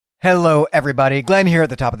Hello, everybody. Glenn here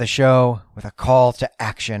at the top of the show with a call to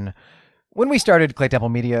action. When we started Clay Temple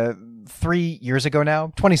Media 3 years ago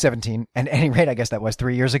now, 2017, and at any rate, I guess that was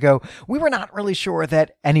 3 years ago, we were not really sure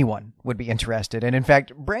that anyone would be interested. And in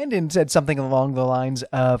fact, Brandon said something along the lines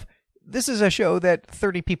of, this is a show that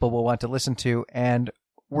 30 people will want to listen to, and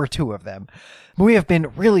we're two of them. We have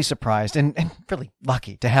been really surprised and really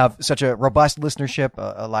lucky to have such a robust listenership,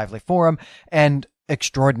 a lively forum, and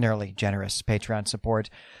extraordinarily generous Patreon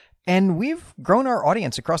support. And we've grown our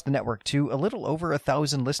audience across the network to a little over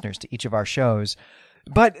 1,000 listeners to each of our shows.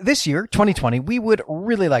 But this year, 2020, we would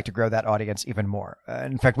really like to grow that audience even more.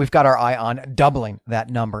 In fact, we've got our eye on doubling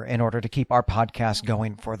that number in order to keep our podcast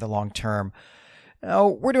going for the long term. Now,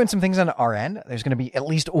 we're doing some things on our end. There's going to be at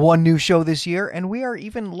least one new show this year, and we are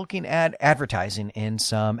even looking at advertising in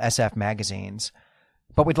some SF magazines.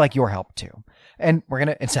 But we'd like your help too. And we're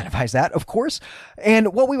going to incentivize that, of course.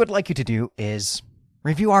 And what we would like you to do is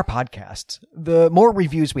review our podcasts. The more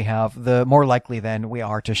reviews we have, the more likely then we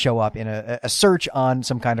are to show up in a search on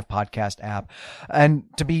some kind of podcast app and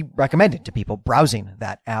to be recommended to people browsing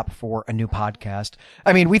that app for a new podcast.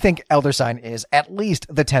 I mean, we think Elder Sign is at least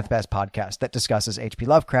the 10th best podcast that discusses H.P.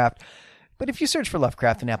 Lovecraft. But if you search for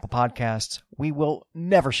Lovecraft in Apple Podcasts, we will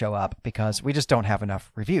never show up because we just don't have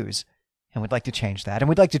enough reviews. And we'd like to change that. And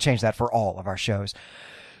we'd like to change that for all of our shows.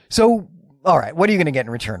 So, all right, what are you going to get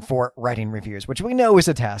in return for writing reviews, which we know is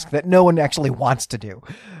a task that no one actually wants to do?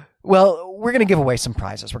 Well, we're going to give away some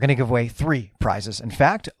prizes. We're going to give away 3 prizes. In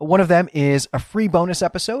fact, one of them is a free bonus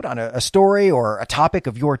episode on a story or a topic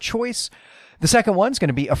of your choice. The second one's going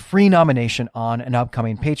to be a free nomination on an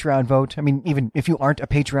upcoming Patreon vote. I mean, even if you aren't a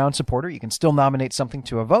Patreon supporter, you can still nominate something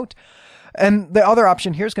to a vote. And the other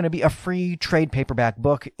option here is going to be a free trade paperback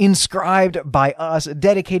book inscribed by us,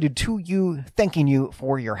 dedicated to you, thanking you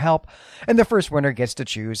for your help. And the first winner gets to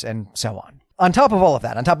choose, and so on. On top of all of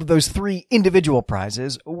that, on top of those 3 individual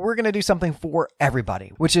prizes, we're going to do something for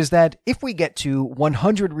everybody, which is that if we get to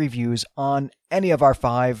 100 reviews on any of our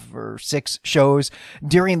 5 or 6 shows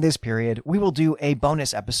during this period, we will do a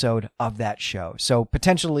bonus episode of that show. So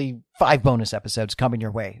potentially 5 bonus episodes coming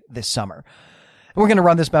your way this summer. We're going to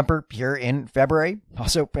run this bumper here in February,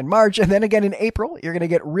 also in March, and then again in April. You're going to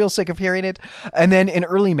get real sick of hearing it. And then in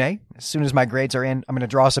early May, as soon as my grades are in, I'm going to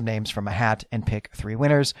draw some names from a hat and pick 3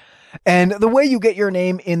 winners. And the way you get your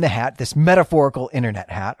name in the hat, this metaphorical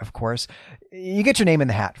internet hat, of course, you get your name in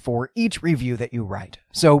the hat for each review that you write.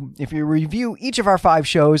 So if you review each of our 5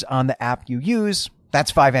 shows on the app you use,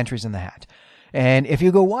 that's 5 entries in the hat. And if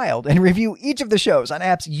you go wild and review each of the shows on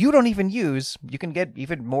apps you don't even use, you can get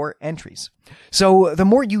even more entries. So the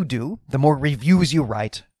more you do, the more reviews you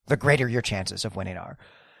write, the greater your chances of winning are.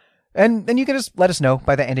 And then you can just let us know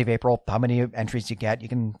by the end of April how many entries you get. You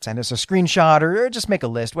can send us a screenshot or just make a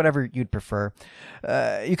list, whatever you'd prefer.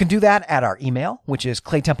 You can do that at our email, which is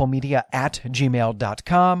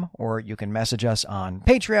claytemplemedia@gmail.com, or you can message us on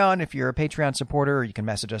Patreon if you're a Patreon supporter, or you can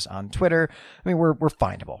message us on Twitter. I mean, we're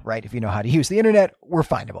findable, right? If you know how to use the internet, we're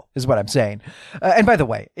findable, is what I'm saying. And by the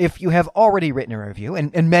way, if you have already written a review,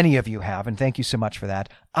 and many of you have, and thank you so much for that,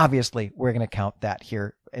 obviously we're going to count that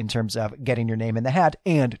here in terms of getting your name in the hat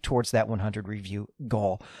and towards that 100 review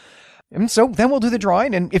goal. And so then we'll do the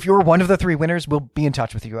drawing. And if you're one of the 3 winners, we'll be in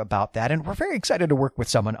touch with you about that. And we're very excited to work with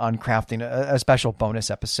someone on crafting a special bonus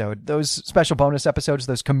episode. Those special bonus episodes,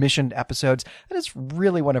 those commissioned episodes, that is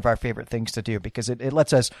really one of our favorite things to do because it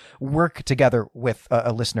lets us work together with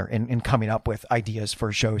a listener in coming up with ideas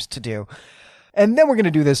for shows to do. And then we're going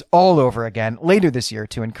to do this all over again later this year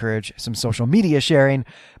to encourage some social media sharing.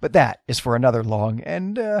 But that is for another long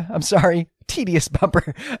and, I'm sorry, tedious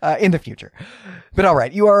bumper in the future. But all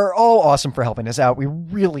right, you are all awesome for helping us out. We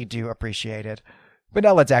really do appreciate it. But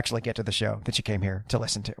now let's actually get to the show that you came here to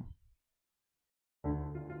listen to.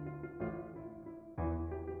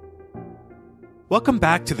 Welcome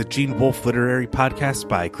back to the Gene Wolfe Literary Podcast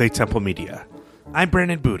by Clay Temple Media. I'm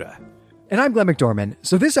Brandon Buddha. And I'm Glenn McDorman.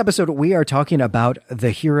 So this episode, we are talking about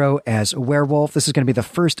the hero as Werwolf. This is going to be the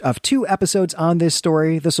first of 2 episodes on this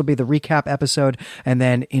story. This will be the recap episode. And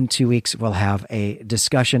then in 2 weeks, we'll have a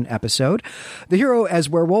discussion episode. The hero as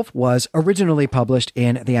Werwolf was originally published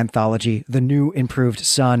in the anthology The New Improved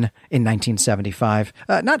Sun in 1975.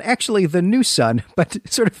 Not actually The New Sun, but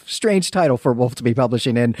sort of strange title for Wolfe to be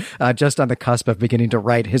publishing in, just on the cusp of beginning to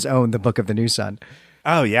write his own The Book of the New Sun.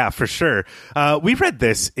 Oh, yeah, for sure. We read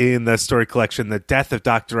this in the story collection, The Death of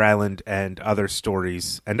Dr. Island and Other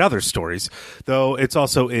Stories, though it's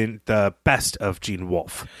also in the Best of Gene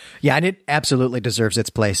Wolfe. Yeah, and it absolutely deserves its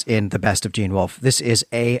place in the Best of Gene Wolfe. This is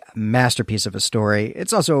a masterpiece of a story.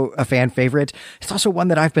 It's also a fan favorite. It's also one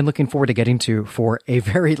that I've been looking forward to getting to for a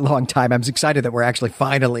very long time. I'm excited that we're actually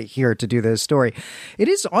finally here to do this story. It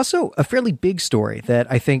is also a fairly big story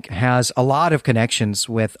that I think has a lot of connections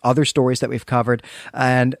with other stories that we've covered.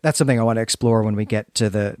 And that's something I want to explore when we get to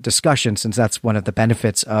the discussion, since that's one of the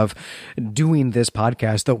benefits of doing this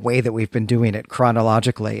podcast the way that we've been doing it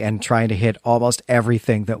chronologically and trying to hit almost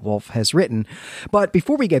everything that Wolfe has written. But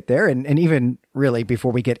before we get there, and even really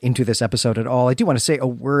before we get into this episode at all, I do want to say a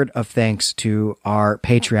word of thanks to our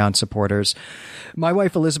Patreon supporters. My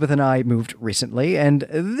wife Elizabeth and I moved recently, and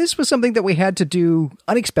this was something that we had to do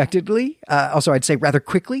unexpectedly. Also, I'd say rather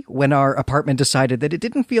quickly, when our apartment decided that it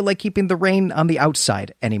didn't feel like keeping the rain on the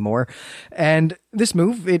outside anymore. And this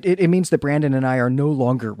move, it means that Brandon and I are no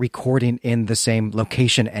longer recording in the same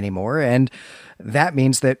location anymore. And that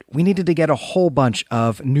means that we needed to get a whole bunch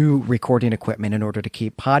of new recording equipment in order to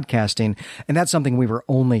keep podcasting. And that's something we were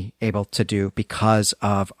only able to do because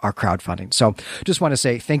of our crowdfunding. So just want to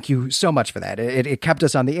say thank you so much for that. It kept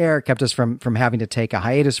us on the air, kept us from having to take a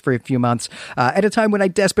hiatus for a few months at a time when I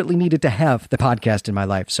desperately needed to have the podcast in my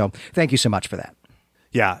life. So thank you so much for that.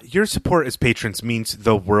 Yeah, your support as patrons means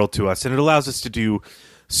the world to us, and it allows us to do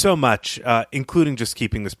so much, including just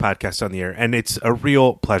keeping this podcast on the air. And it's a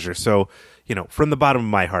real pleasure. So, from the bottom of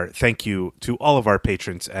my heart, thank you to all of our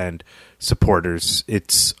patrons and supporters.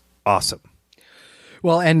 It's awesome.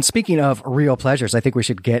 Well, and speaking of real pleasures, I think we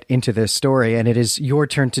should get into this story, and it is your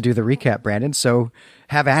turn to do the recap, Brandon. So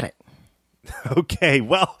have at it. Okay,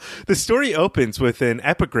 well, the story opens with an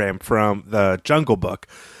epigram from the Jungle Book.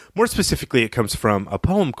 More specifically, it comes from a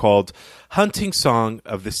poem called Hunting Song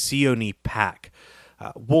of the Seeonee Pack.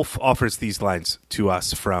 Wolfe offers these lines to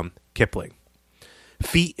us from Kipling.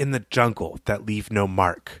 Feet in the jungle that leave no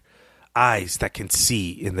mark. Eyes that can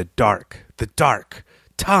see in the dark.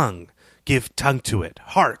 Tongue, give tongue to it.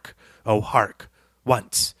 Hark, oh hark.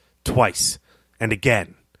 Once, twice, and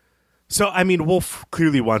again. So, Wolfe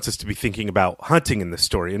clearly wants us to be thinking about hunting in this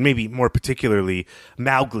story, and maybe more particularly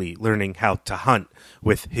Mowgli learning how to hunt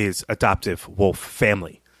with his adoptive wolf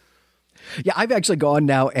family. Yeah, I've actually gone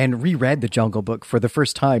now and reread the Jungle Book for the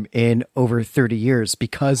first time in over 30 years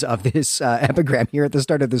because of this epigram here at the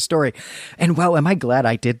start of the story. And wow, am I glad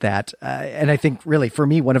I did that. And I think really for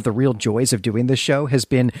me, one of the real joys of doing this show has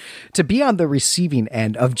been to be on the receiving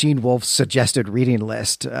end of Gene Wolfe's suggested reading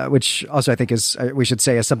list, which also I think is, we should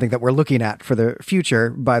say, is something that we're looking at for the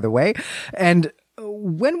future, by the way. And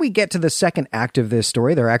when we get to the second act of this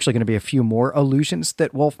story, there are actually going to be a few more allusions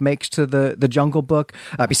that Wolfe makes to the Jungle Book,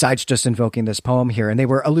 besides just invoking this poem here. And they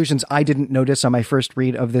were allusions I didn't notice on my first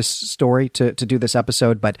read of this story to do this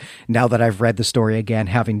episode. But now that I've read the story again,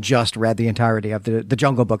 having just read the entirety of the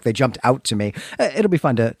Jungle Book, they jumped out to me. It'll be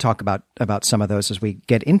fun to talk about some of those as we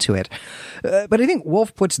get into it. But I think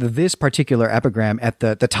Wolfe puts this particular epigram at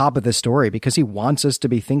the top of the story because he wants us to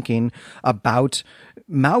be thinking about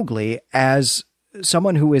Mowgli as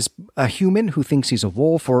someone who is a human who thinks he's a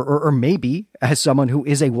wolf, or maybe as someone who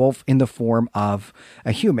is a wolf in the form of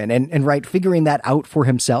a human. And right, figuring that out for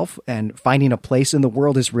himself and finding a place in the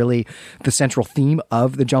world is really the central theme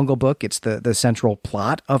of the Jungle Book. It's the central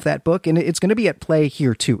plot of that book. And it's going to be at play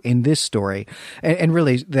here too in this story. And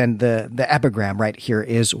really then the epigram right here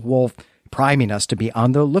is Wolfe priming us to be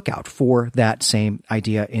on the lookout for that same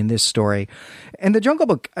idea in this story. And the Jungle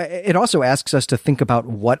Book, it also asks us to think about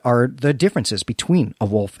what are the differences between a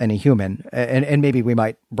wolf and a human. And maybe we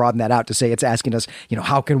might broaden that out to say it's asking us,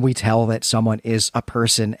 how can we tell that someone is a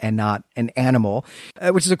person and not an animal?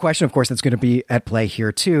 Which is a question, of course, that's going to be at play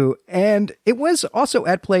here too. And it was also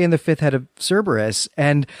at play in the fifth head of Cerberus.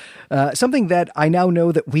 And something that I now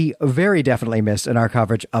know that we very definitely missed in our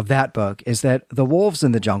coverage of that book is that the wolves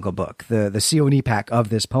in the Jungle Book, the Seeonee Pack of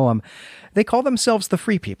this poem, they call themselves the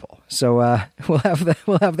Free People. So we'll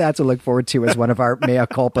have that to look forward to as one of our mea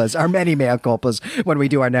culpas, our many mea culpas, when we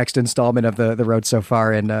do our next installment of the road so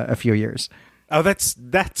far in a few years. Oh, that's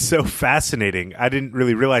so fascinating. I didn't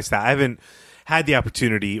really realize that. I haven't had the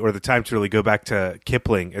opportunity or the time to really go back to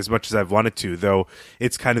Kipling as much as I've wanted to, though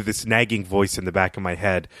it's kind of this nagging voice in the back of my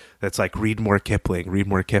head that's like, read more Kipling, read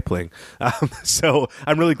more Kipling. So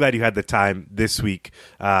I'm really glad you had the time this week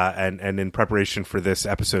and in preparation for this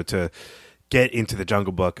episode to get into the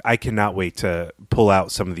Jungle Book. I cannot wait to pull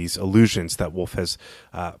out some of these allusions that Wolfe has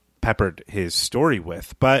peppered his story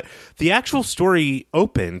with. But the actual story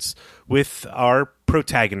opens with our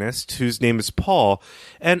protagonist, whose name is Paul,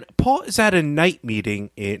 and Paul is at a night meeting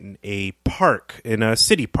in a park, in a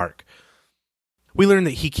city park. We learn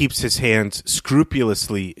that he keeps his hands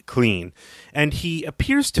scrupulously clean, and he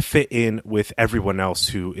appears to fit in with everyone else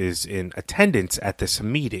who is in attendance at this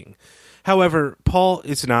meeting. However, Paul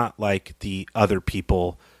is not like the other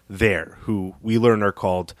people there, who we learn are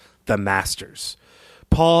called the Masters.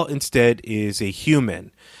 Paul instead is a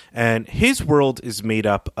human, and his world is made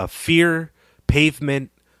up of fear,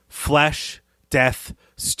 pavement, flesh, death,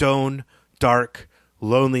 stone, dark,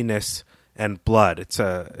 loneliness, and blood. It's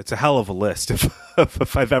a hell of a list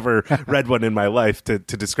if I've ever read one in my life to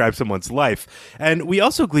describe someone's life. And we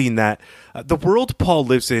also glean that the world Paul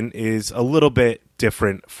lives in is a little bit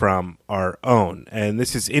different from our own. And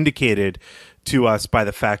this is indicated to us by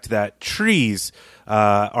the fact that trees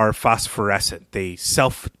are phosphorescent. They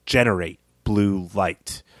self-generate blue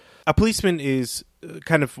light. A policeman is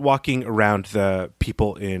kind of walking around the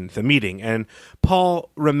people in the meeting, and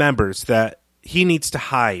Paul remembers that he needs to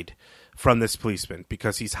hide from this policeman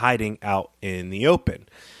because he's hiding out in the open.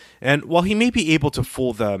 And while he may be able to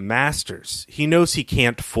fool the Masters, he knows he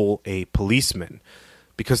can't fool a policeman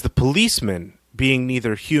because the policeman, being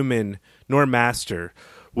neither human nor master,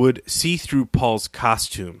 would see through Paul's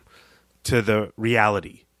costume to the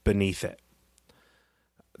reality beneath it.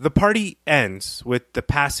 The party ends with the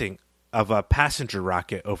passing of a passenger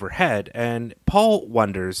rocket overhead, and Paul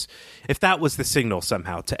wonders if that was the signal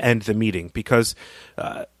somehow to end the meeting because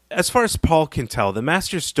as far as Paul can tell, the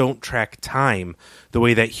Masters don't track time the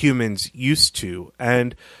way that humans used to,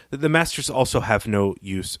 and the Masters also have no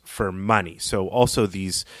use for money. So also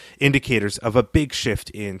these indicators of a big shift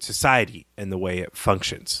in society and the way it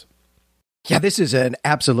functions. Yeah, this is an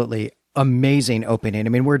absolutely amazing opening. I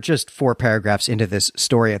mean, we're just 4 paragraphs into this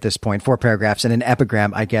story at this point, 4 paragraphs and an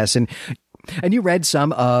epigram, I guess. And you read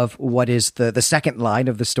some of what is the second line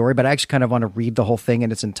of the story, but I actually kind of want to read the whole thing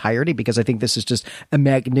in its entirety because I think this is just a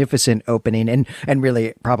magnificent opening. And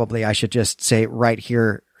really, probably I should just say right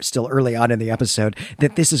here, still early on in the episode,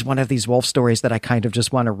 that this is one of these Wolf stories that I kind of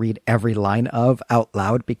just want to read every line of out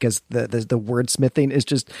loud because the wordsmithing is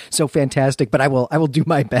just so fantastic. But I will do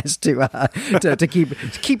my best to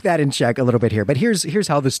keep that in check a little bit here. But here's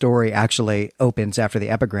how the story actually opens after the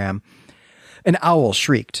epigram. An owl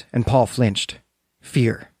shrieked, and Paul flinched.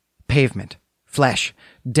 Fear, pavement, flesh,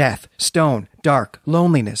 death, stone, dark,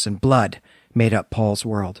 loneliness, and blood made up Paul's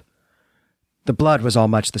world. The blood was all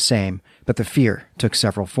much the same, but the fear took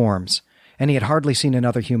several forms, and he had hardly seen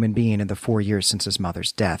another human being in the 4 years since his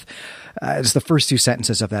mother's death. It's the first 2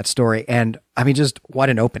 sentences of that story, and I mean, just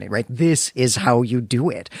what an opening, right? This is how you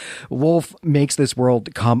do it. Wolf makes this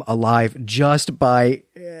world come alive just by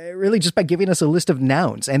giving us a list of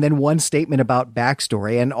nouns and then one statement about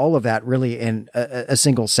backstory and all of that really in a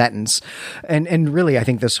single sentence. And really, I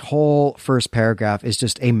think this whole first paragraph is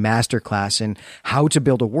just a masterclass in how to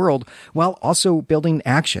build a world while also building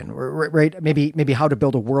action, right? Maybe how to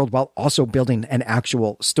build a world while also building an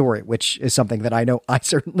actual story, which is something that I know I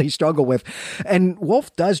certainly struggle with. And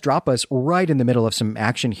Wolf does drop us right in the middle of some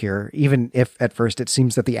action here, even if at first it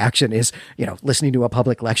seems that the action is, listening to a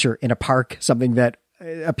public lecture in a park, something that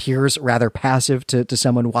appears rather passive to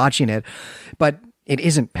someone watching it. But it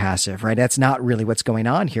isn't passive, right? That's not really what's going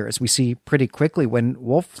on here, as we see pretty quickly when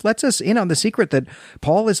Wolf lets us in on the secret that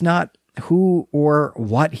Paul is not who or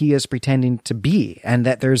what he is pretending to be, and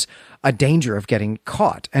that there's a danger of getting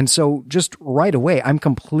caught. And so just right away, I'm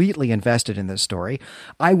completely invested in this story.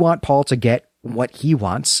 I want Paul to get what he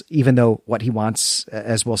wants, even though what he wants,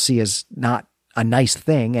 as we'll see, is not a nice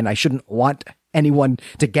thing, and I shouldn't want anyone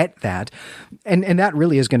to get that. And that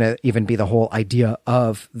really is going to even be the whole idea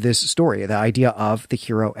of this story, the idea of the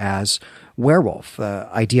hero as werewolf, the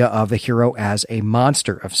idea of the hero as a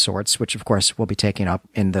monster of sorts, which of course we'll be taking up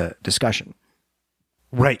in the discussion.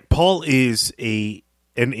 Right. Paul is an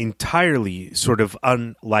entirely sort of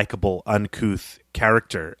unlikable, uncouth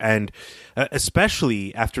character. And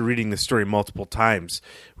especially after reading the story multiple times,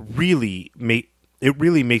 it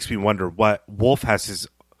really makes me wonder what Wolf has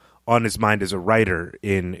on his mind as a writer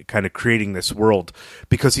in kind of creating this world,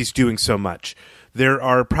 because he's doing so much. There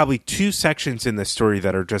are probably 2 sections in this story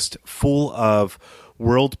that are just full of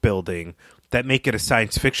world building that make it a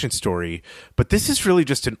science fiction story. But this is really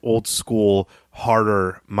just an old school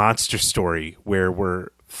horror monster story where we're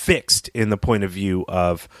fixed in the point of view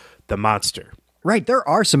of the monster. Right. There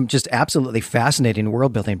are some just absolutely fascinating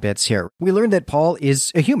world building bits here. We learned that Paul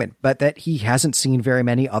is a human, but that he hasn't seen very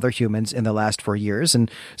many other humans in the last 4 years. And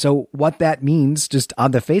so what that means, just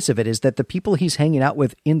on the face of it, is that the people he's hanging out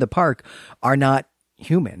with in the park are not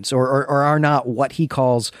humans or are not what he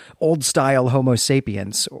calls old style Homo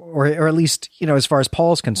sapiens, or at least, as far as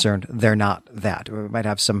Paul's concerned, they're not that. We might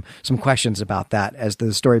have some questions about that as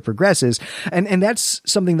the story progresses. And that's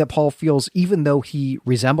something that Paul feels, even though he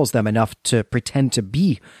resembles them enough to pretend to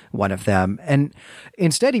be one of them. And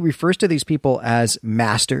instead, he refers to these people as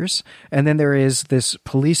masters. And then there is this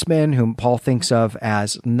policeman whom Paul thinks of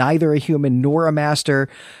as neither a human nor a master.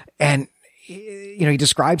 And he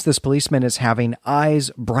describes this policeman as having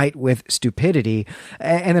eyes bright with stupidity,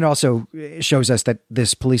 and then also shows us that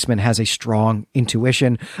this policeman has a strong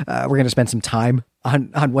intuition. We're going to spend some time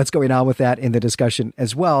on what's going on with that in the discussion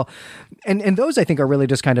as well. And those, I think, are really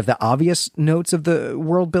just kind of the obvious notes of the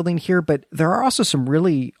world building here, but there are also some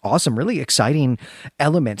really awesome, really exciting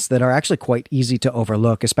elements that are actually quite easy to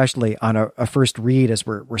overlook, especially on a first read as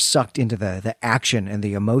we're sucked into the action and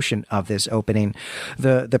the emotion of this opening.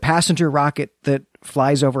 The passenger rocket that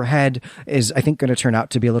flies overhead is, I think, going to turn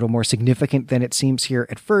out to be a little more significant than it seems here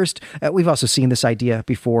at first. We've also seen this idea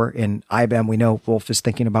before in IBM. We know Wolf is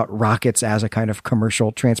thinking about rockets as a kind of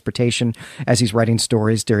commercial transportation as he's writing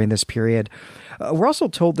stories during this period. We're also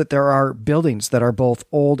told that there are buildings that are both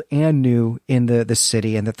old and new in the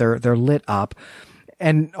city, and that they're lit up.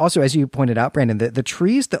 And also, as you pointed out, Brandon, the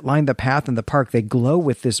trees that line the path in the park, they glow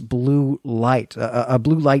with this blue light, a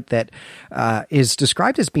blue light that is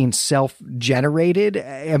described as being self-generated.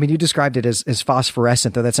 I mean, you described it as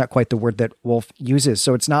phosphorescent, though that's not quite the word that Wolf uses.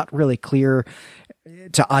 So it's not really clear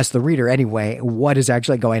to us, the reader anyway, what is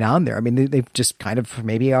actually going on there. I mean, they just kind of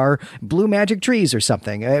maybe are blue magic trees or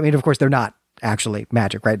something. I mean, of course, they're not actually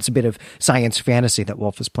magic, right? It's a bit of science fantasy that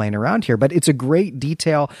Wolf is playing around here, but it's a great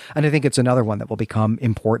detail. And I think it's another one that will become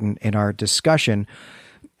important in our discussion.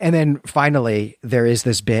 And then finally, there is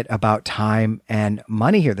this bit about time and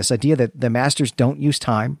money here. This idea that the masters don't use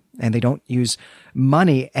time and they don't use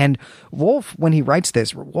money. And Wolf, when he writes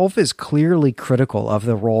this, Wolf is clearly critical of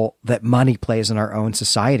the role that money plays in our own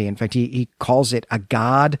society. In fact, he calls it a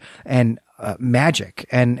god and magic.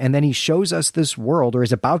 And then he shows us this world, or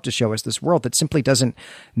is about to show us this world that simply doesn't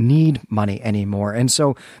need money anymore. And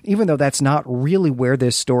so even though that's not really where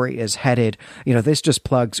this story is headed, this just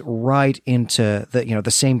plugs right into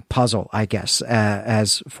the same puzzle, I guess,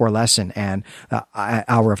 as For Lesson and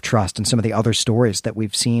Hour of Trust and some of the other stories that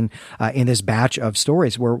we've seen in this batch of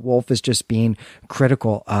stories where Wolf is just being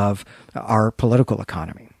critical of our political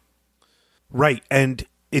economy. Right. And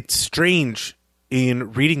it's strange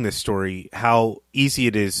in reading this story how easy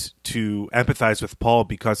it is to empathize with Paul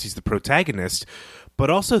because he's the protagonist, but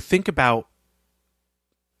also think about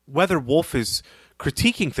whether Wolf is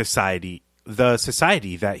critiquing the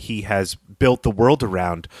society that he has built the world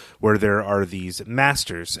around, where there are these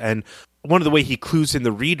masters. And one of the way he clues in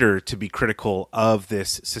the reader to be critical of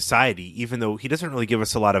this society, even though he doesn't really give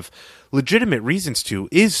us a lot of legitimate reasons to,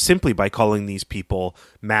 is simply by calling these people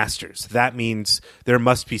masters. That means there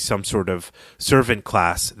must be some sort of servant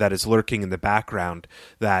class that is lurking in the background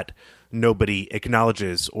that nobody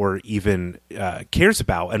acknowledges or even cares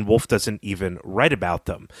about, and Wolf doesn't even write about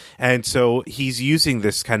them. And so he's using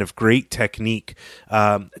this kind of great technique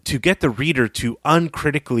to get the reader to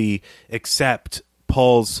uncritically accept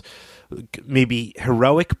Paul's maybe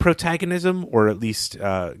heroic protagonism, or at least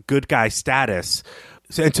good guy status.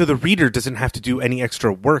 And so the reader doesn't have to do any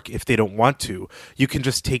extra work if they don't want to. You can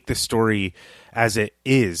just take the story as it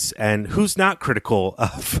is. And who's not critical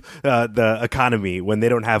of the economy when they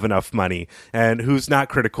don't have enough money? And who's not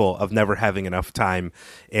critical of never having enough time?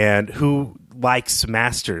 And who likes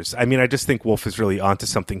masters? I mean, I just think Wolf is really onto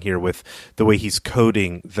something here with the way he's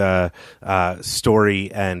coding the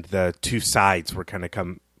story, and the two sides we're kind of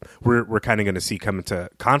going to see come into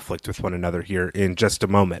conflict with one another here in just a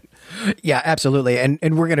moment. Yeah, absolutely. And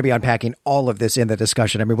we're going to be unpacking all of this in the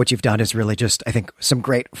discussion. I mean, what you've done is really just, I think, some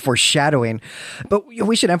great foreshadowing. But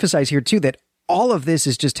we should emphasize here, too, that all of this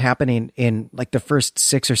is just happening in like the first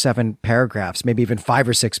 6 or 7 paragraphs, maybe even 5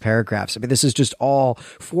 or 6 paragraphs. I mean, this is just all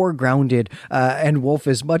foregrounded, and Wolf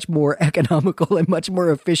is much more economical and much more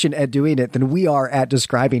efficient at doing it than we are at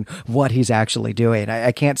describing what he's actually doing.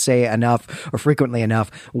 I can't say enough or frequently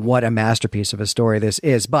enough what a masterpiece of a story this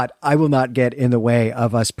is, but I will not get in the way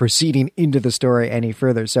of us proceeding into the story any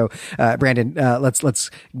further. So, Brandon, let's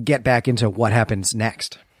get back into what happens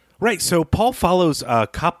next. Right. So Paul follows a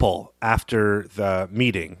couple after the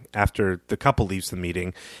meeting, after the couple leaves the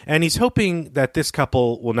meeting, and he's hoping that this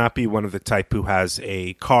couple will not be one of the type who has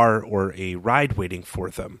a car or a ride waiting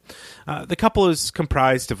for them. The couple is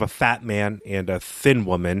comprised of a fat man and a thin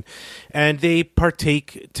woman, and they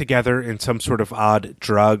partake together in some sort of odd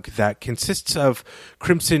drug that consists of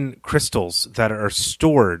crimson crystals that are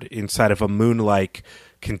stored inside of a moon-like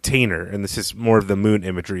container. And this is more of the moon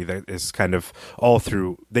imagery that is kind of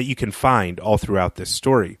that you can find all throughout this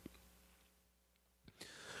story.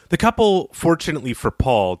 The couple, fortunately for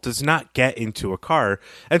Paul, does not get into a car,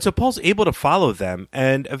 and so Paul's able to follow them,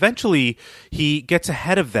 and eventually he gets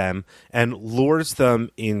ahead of them and lures them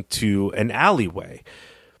into an alleyway.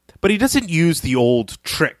 But he doesn't use the old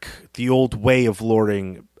trick, the old way of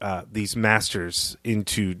luring these masters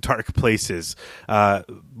into dark places,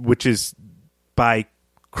 which is by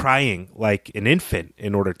crying like an infant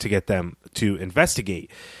in order to get them to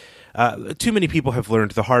investigate. Too many people have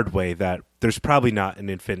learned the hard way that there's probably not an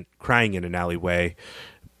infant crying in an alleyway.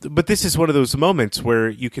 But this is one of those moments where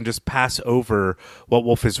you can just pass over what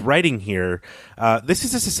Wolf is writing here. This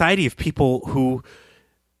is a society of people who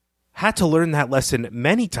had to learn that lesson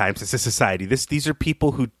many times as a society. These are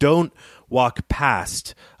people who don't walk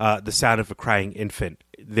past the sound of a crying infant.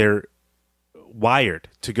 They're wired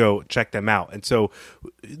to go check them out. And so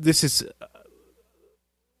this is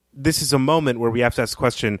a moment where we have to ask the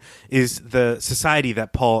question, is the society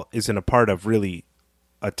that Paul isn't a part of really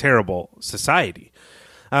a terrible society?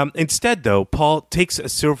 Instead, though, Paul takes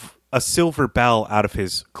a silver bell out of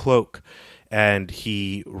his cloak and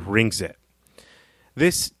he rings it.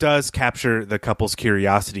 This does capture the couple's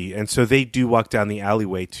curiosity, and so they do walk down the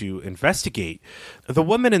alleyway to investigate. The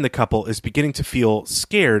woman in the couple is beginning to feel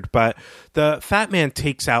scared, but the fat man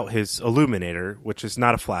takes out his illuminator, which is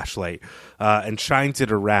not a flashlight, and shines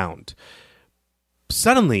it around.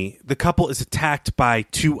 Suddenly, the couple is attacked by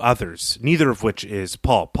two others, neither of which is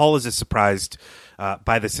Paul. Paul is as surprised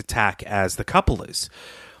by this attack as the couple is.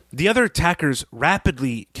 The other attackers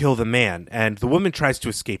rapidly kill the man, and the woman tries to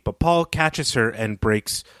escape, but Paul catches her and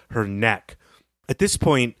breaks her neck. At this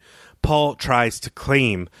point, Paul tries to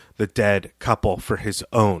claim the dead couple for his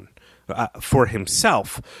own, for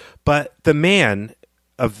himself, but the man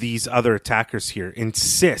of these other attackers here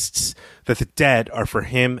insists that the dead are for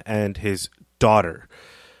him and his daughter.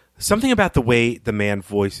 Something about the way the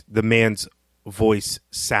man's voice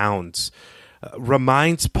sounds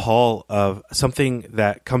reminds Paul of something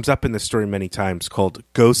that comes up in the story many times called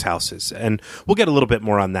ghost houses. And we'll get a little bit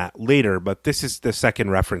more on that later, but this is the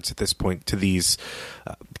second reference at this point to these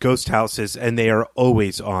ghost houses, and they are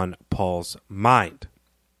always on Paul's mind.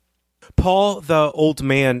 Paul, the old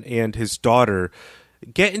man, and his daughter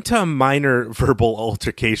get into a minor verbal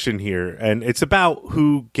altercation here, and it's about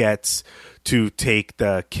who gets to take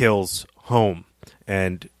the kills home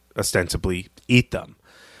and ostensibly eat them.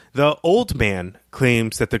 The old man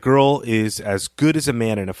claims that the girl is as good as a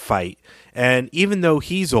man in a fight, and even though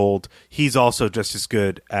he's old, he's also just as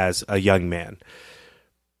good as a young man.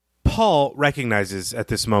 Paul recognizes at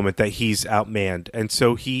this moment that he's outmanned, and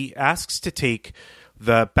so he asks to take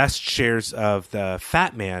the best shares of the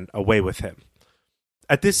fat man away with him.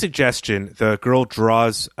 At this suggestion, the girl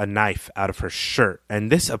draws a knife out of her shirt,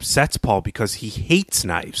 and this upsets Paul because he hates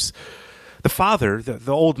knives. The father,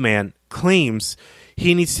 the old man, claims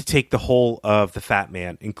he needs to take the whole of the fat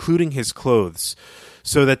man, including his clothes,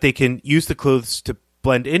 so that they can use the clothes to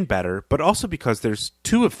blend in better, but also because there's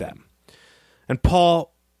two of them. And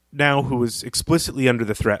Paul, now who is explicitly under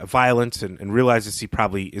the threat of violence and realizes he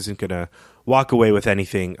probably isn't going to walk away with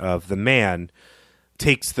anything of the man,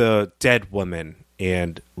 takes the dead woman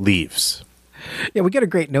and leaves. Yeah, we get a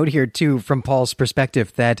great note here, too, from Paul's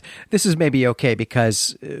perspective that this is maybe okay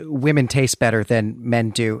because women taste better than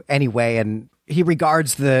men do anyway, and he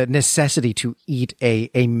regards the necessity to eat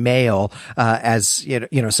a male as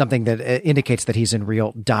something that indicates that he's in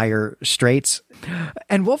real dire straits.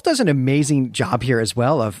 And Wolf does an amazing job here as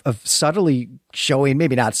well of subtly showing,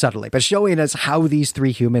 maybe not subtly, but showing us how these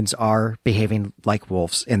three humans are behaving like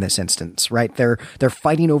wolves in this instance, right? They're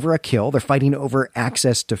fighting over a kill. They're fighting over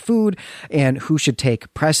access to food and who should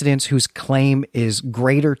take precedence, whose claim is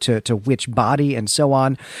greater to which body, and so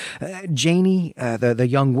on. Janie, the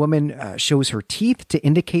young woman, shows her teeth to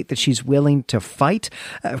indicate that she's willing to fight.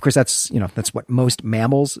 Of course, that's what most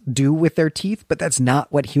mammals do with their teeth, but that's not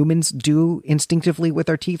what humans do instinctively with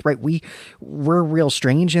our teeth, right? We're real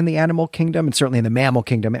strange in the animal kingdom, and certainly in the mammal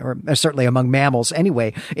kingdom, or certainly among mammals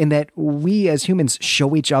anyway, in that we as humans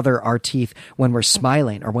show each other our teeth when we're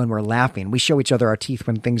smiling or when we're laughing. We show each other our teeth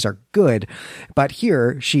when things are good. But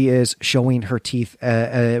here she is showing her teeth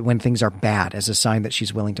when things are bad as a sign that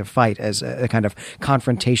she's willing to fight, as a kind of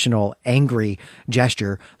confrontational, angry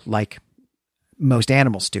gesture like most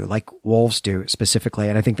animals do, like wolves do specifically.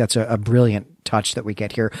 And I think that's a brilliant touch that we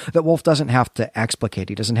get here, that Wolf doesn't have to explicate.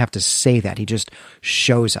 He doesn't have to say that. He just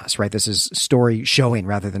shows us, right? This is story showing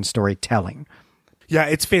rather than storytelling. Yeah,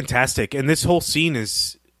 it's fantastic. And this whole scene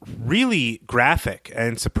is really graphic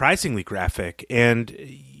and surprisingly graphic. And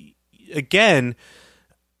again,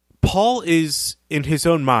 Paul is in his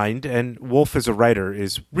own mind, and Wolf as a writer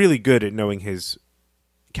is really good at knowing his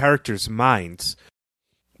characters' minds.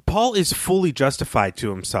 Paul is fully justified to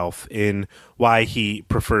himself in why he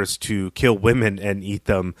prefers to kill women and eat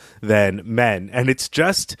them than men. And it's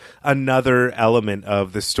just another element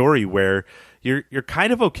of the story where you're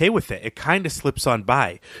kind of okay with it. It kind of slips on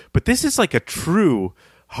by. But this is like a true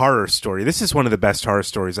horror story. This is one of the best horror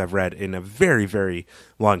stories I've read in a very, very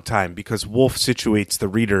long time, because Wolf situates the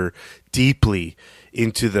reader deeply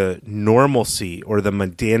into the normalcy or the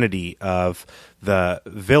mundanity of the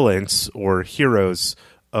villains or heroes'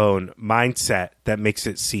 own mindset that makes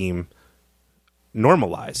it seem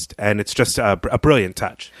normalized. And it's just a brilliant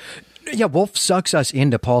touch. Yeah, Wolf sucks us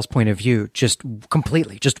into Paul's point of view just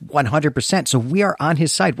completely, just 100%. So we are on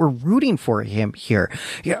his side. We're rooting for him here.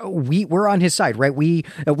 Yeah, we're on his side, right? We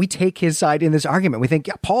take his side in this argument. We think,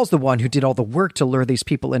 yeah, Paul's the one who did all the work to lure these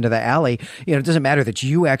people into the alley. It doesn't matter that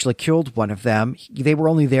you actually killed one of them. They were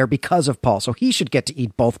only there because of Paul, so he should get to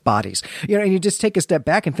eat both bodies. And you just take a step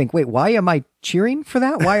back and think, wait, why am I cheering for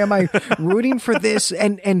that? Why am I rooting for this?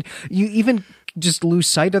 And you even just lose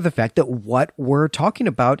sight of the fact that what we're talking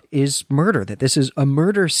about is murder, that this is a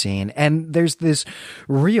murder scene. And there's this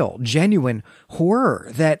real, genuine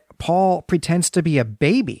horror that Paul pretends to be a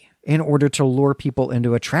baby in order to lure people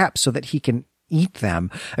into a trap so that he can eat them.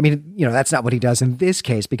 I mean, that's not what he does in this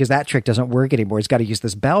case, because that trick doesn't work anymore. He's got to use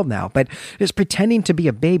this bell now. But just pretending to be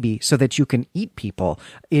a baby so that you can eat people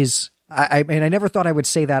is... I mean, I never thought I would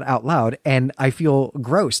say that out loud, and I feel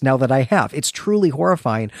gross now that I have. It's truly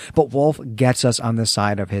horrifying, but Wolf gets us on the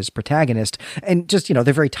side of his protagonist. And just,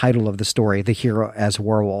 the very title of the story, The Hero as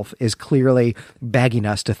Werewolf, is clearly begging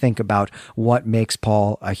us to think about what makes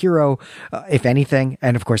Paul a hero, if anything.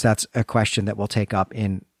 And of course, that's a question that we'll take up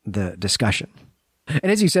in the discussion.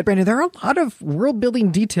 And as you said, Brandon, there are a lot of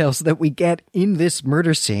world-building details that we get in this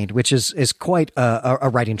murder scene, which is quite a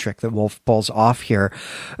writing trick that Wolf pulls off here.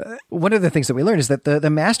 One of the things that we learn is that the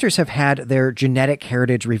Masters have had their genetic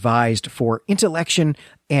heritage revised for intellection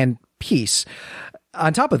and peace.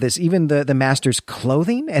 On top of this, even the Master's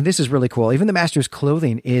clothing, and this is really cool, even the Master's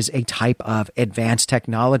clothing is a type of advanced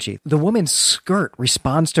technology. The woman's skirt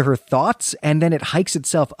responds to her thoughts, and then it hikes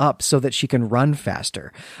itself up so that she can run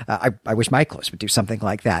faster. I wish my clothes would do something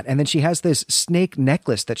like that. And then she has this snake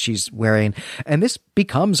necklace that she's wearing, and this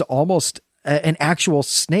becomes almost an actual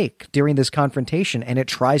snake during this confrontation, and it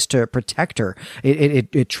tries to protect her.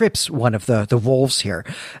 It trips one of the wolves here.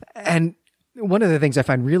 And one of the things I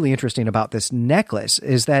find really interesting about this necklace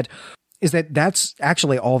is that that's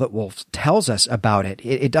actually all that Wolf tells us about it.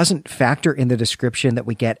 It doesn't factor in the description that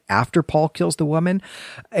we get after Paul kills the woman.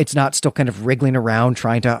 It's not still kind of wriggling around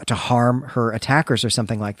trying to harm her attackers or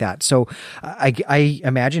something like that. So I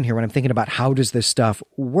imagine here when I'm thinking about how does this stuff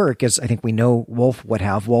work, as I think we know Wolf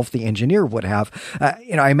the engineer would have,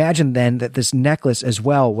 I imagine then that this necklace as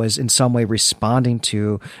well was in some way responding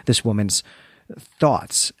to this woman's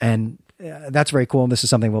thoughts. And that's very cool, and this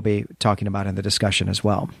is something we'll be talking about in the discussion as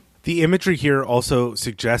well. The imagery here also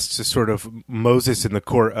suggests a sort of Moses in the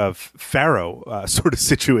court of Pharaoh sort of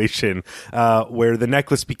situation where the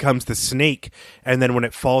necklace becomes the snake, and then when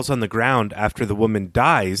it falls on the ground after the woman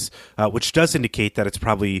dies, which does indicate that it's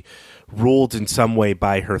probably ruled in some way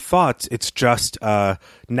by her thoughts, it's just a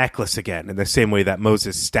necklace again, in the same way that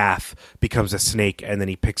Moses' staff becomes a snake and then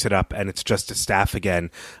he picks it up and it's just a staff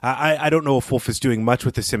again. I don't know if Wolf is doing much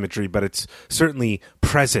with this imagery, but it's certainly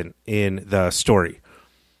present in the story.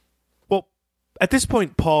 At this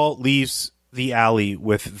point, Paul leaves the alley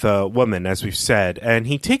with the woman, as we've said, and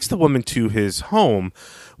he takes the woman to his home,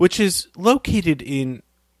 which is located in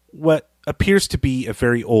what appears to be a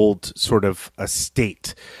very old sort of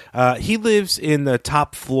estate. He lives in the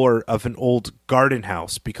top floor of an old garden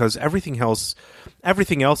house because everything else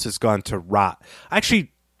has gone to rot. I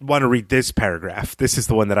actually want to read this paragraph. This is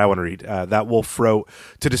the one that I want to read, that Wolf wrote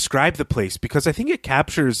to describe the place, because I think it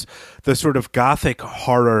captures the sort of gothic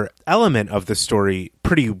horror element of the story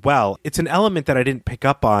pretty well. It's an element that I didn't pick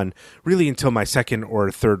up on really until my second or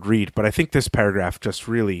third read, but I think this paragraph just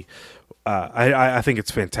really, I think it's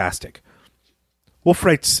fantastic. Wolf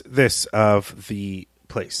writes this of the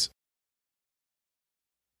place.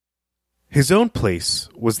 His own place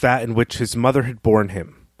was that in which his mother had borne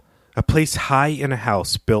him, a place high in a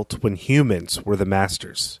house built when humans were the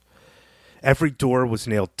masters. Every door was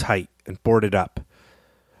nailed tight and boarded up,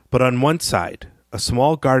 but on one side, a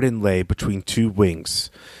small garden lay between two wings,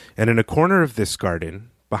 and in a corner of this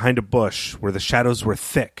garden, behind a bush where the shadows were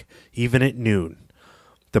thick, even at noon,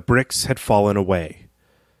 the bricks had fallen away.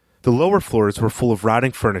 The lower floors were full of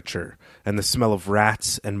rotting furniture and the smell of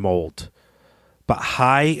rats and mold. But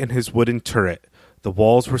high in his wooden turret, The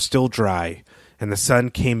walls were still dry, and the sun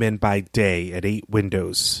came in by day at 8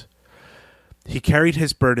 windows. He carried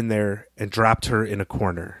his burden there and dropped her in a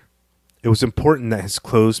corner. It was important that his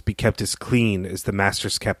clothes be kept as clean as the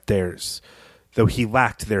masters kept theirs, though he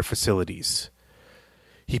lacked their facilities.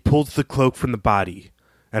 He pulled the cloak from the body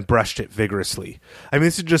and brushed it vigorously. I mean,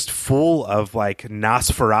 this is just full of like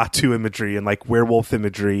Nosferatu imagery and like werewolf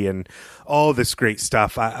imagery and all this great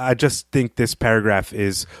stuff. I just think this paragraph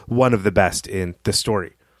is one of the best in the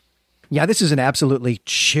story. Yeah, this is an absolutely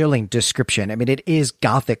chilling description. I mean, it is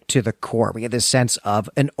gothic to the core. We get this sense of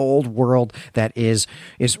an old world that is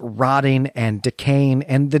rotting and decaying,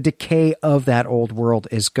 and the decay of that old world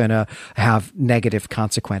is going to have negative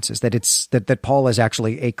consequences. That Paul is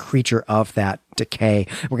actually a creature of that decay.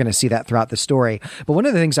 We're going to see that throughout the story. But one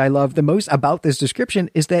of the things I love the most about this description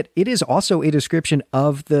is that it is also a description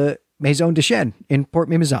of the Maison de Chêne in Port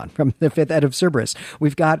Mimizan from the Fifth Ed of Cerberus.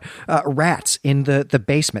 We've got rats in the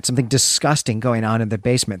basement, something disgusting going on in the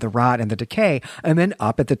basement, the rot and the decay. And then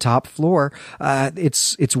up at the top floor,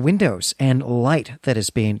 it's windows and light that is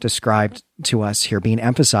being described to us here, being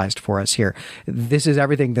emphasized for us here. This is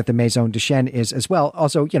everything that the Maison de Chêne is as well.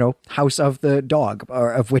 Also, House of the Dog,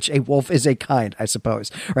 or of which a wolf is a kind, I suppose.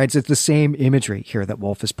 Right? So it's the same imagery here that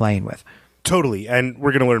Wolf is playing with. Totally. And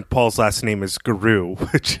we're going to learn Paul's last name is Guru,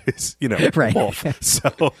 which is, right. Wolf.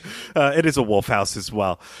 So it is a wolf house as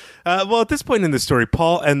well. Well, at this point in the story,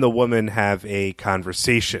 Paul and the woman have a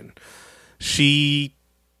conversation. She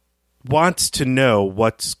wants to know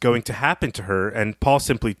what's going to happen to her, and Paul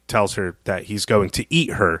simply tells her that he's going to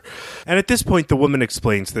eat her. And at this point, the woman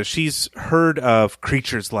explains that she's heard of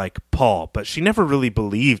creatures like Paul, but she never really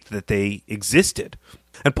believed that they existed.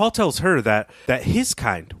 And Paul tells her that his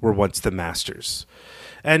kind were once the masters.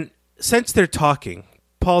 And since they're talking,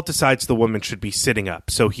 Paul decides the woman should be sitting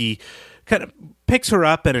up. So he kind of picks her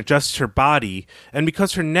up and adjusts her body. And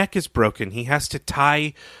because her neck is broken, he has to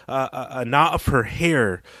tie a knot of her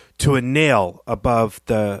hair to a nail above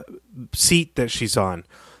the seat that she's on,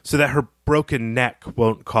 so that her broken neck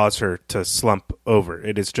won't cause her to slump over.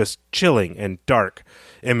 It is just chilling and dark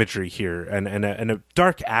imagery here, and a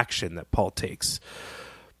dark action that Paul takes.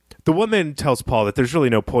 The woman tells Paul that there's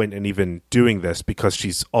really no point in even doing this because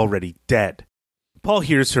she's already dead. Paul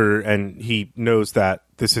hears her, and he knows that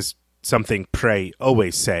this is something prey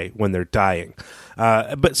always say when they're dying.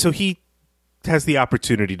 But so he has the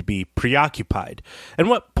opportunity to be preoccupied. And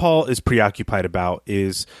what Paul is preoccupied about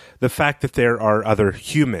is the fact that there are other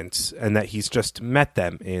humans and that he's just met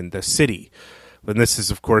them in the city. And this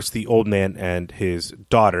is, of course, the old man and his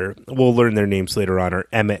daughter. We'll learn their names later on, are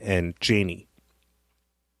Emmett and Janie.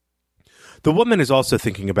 The woman is also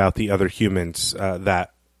thinking about the other humans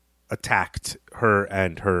that attacked her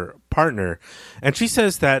and her partner, and she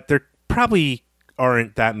says that there probably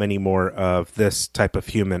aren't that many more of this type of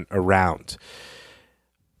human around.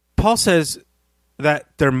 Paul says that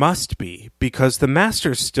there must be, because the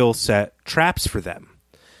masters still set traps for them.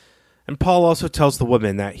 And Paul also tells the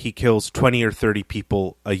woman that he kills 20 or 30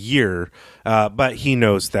 people a year, but he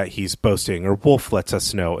knows that he's boasting, or Wolf lets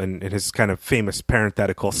us know in his kind of famous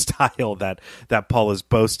parenthetical style that Paul is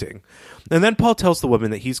boasting. And then Paul tells the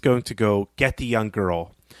woman that he's going to go get the young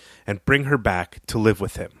girl and bring her back to live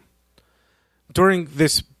with him. During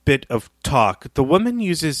this bit of talk, the woman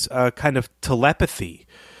uses a kind of telepathy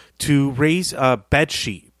to raise a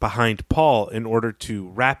bedsheet behind Paul in order to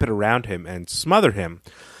wrap it around him and smother him.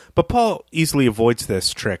 But Paul easily avoids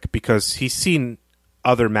this trick because he's seen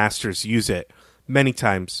other masters use it many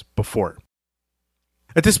times before.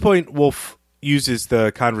 At this point, Wolf uses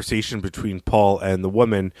the conversation between Paul and the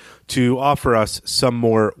woman to offer us some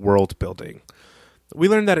more world building. We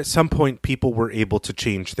learned that at some point people were able to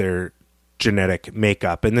change their genetic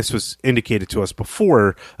makeup, and this was indicated to us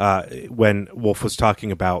before when Wolf was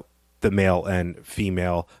talking about the male and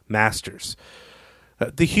female masters.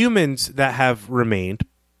 The humans that have remained,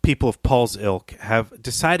 people of Paul's ilk, have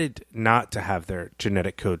decided not to have their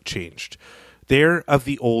genetic code changed. They're of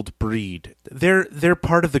the old breed. They're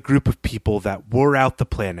part of the group of people that wore out the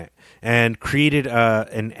planet and created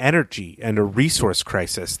an energy and a resource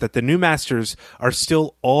crisis that the new masters are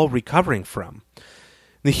still all recovering from.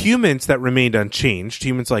 The humans that remained unchanged,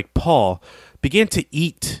 humans like Paul, began to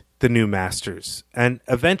eat the new masters and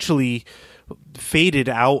eventually faded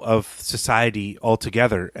out of society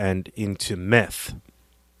altogether and into myth.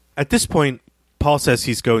 At this point, Paul says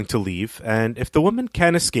he's going to leave, and if the woman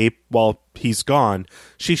can escape while he's gone,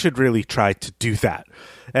 she should really try to do that.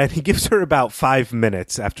 And he gives her about 5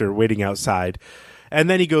 minutes after waiting outside, and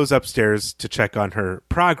then he goes upstairs to check on her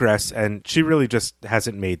progress, and she really just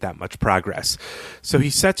hasn't made that much progress. So he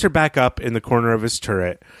sets her back up in the corner of his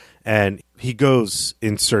turret, and he goes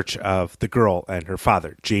in search of the girl and her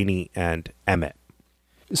father, Janie and Emmett.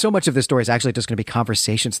 So much of this story is actually just going to be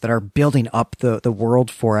conversations that are building up the world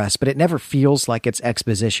for us, but it never feels like it's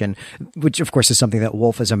exposition, which of course is something that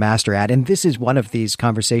Wolf is a master at. And this is one of these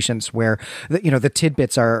conversations where the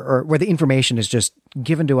tidbits or where the information is just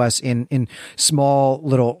given to us in small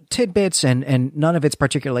little tidbits and none of it's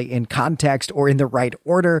particularly in context or in the right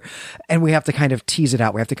order. And we have to kind of tease it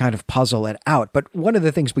out. We have to kind of puzzle it out. But one of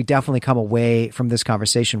the things we definitely come away from this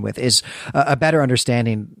conversation with is a better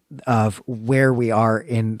understanding of where we are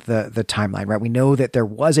in the timeline, right? We know that there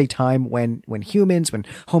was a time when humans, when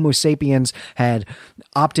Homo sapiens had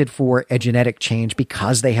opted for a genetic change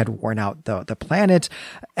because they had worn out the planet.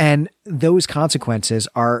 And those consequences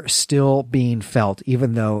are still being felt,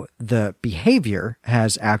 even though the behavior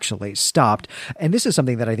has actually stopped. And this is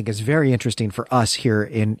something that I think is very interesting for us here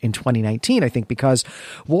in 2019, I think, because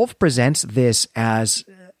Wolf presents this as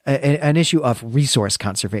an issue of resource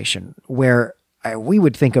conservation, where we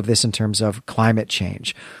would think of this in terms of climate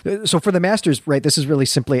change. So for the masters, right, this is really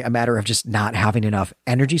simply a matter of just not having enough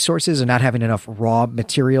energy sources and not having enough raw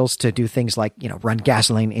materials to do things like, run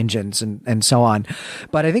gasoline engines and so on.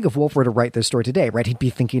 But I think if Wolf were to write this story today, right, he'd be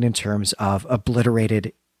thinking in terms of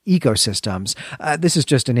obliterated ecosystems. This is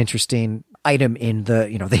just an interesting item in the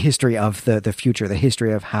history of the future, the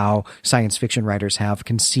history of how science fiction writers have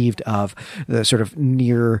conceived of the sort of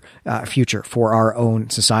near future for our own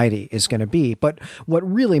society is going to be. But what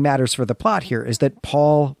really matters for the plot here is that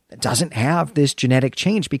Paul doesn't have this genetic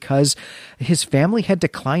change because his family had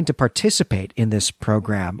declined to participate in this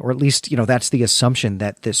program, or at least, that's the assumption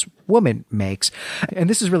that this woman makes. And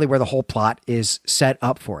this is really where the whole plot is set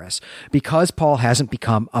up for us. Because Paul hasn't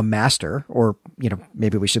become a master, or,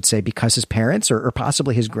 maybe we should say because his parents or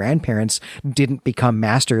possibly his grandparents didn't become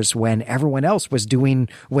masters when everyone else was doing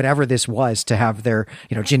whatever this was to have their,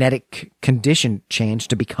 genetic condition change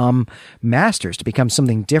to become masters, to become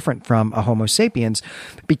something different from a Homo sapiens.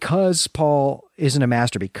 Because Paul isn't a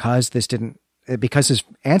master, because his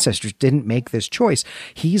ancestors didn't make this choice,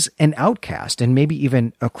 he's an outcast and maybe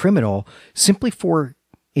even a criminal simply for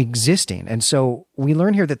existing. And so we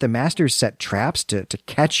learn here that the masters set traps to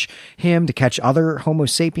catch him, to catch other Homo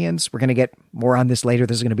sapiens. We're going to get more on this later.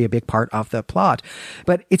 This is going to be a big part of the plot.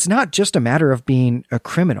 But it's not just a matter of being a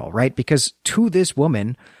criminal, right? Because to this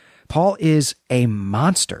woman, Paul is a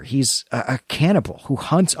monster. He's a cannibal who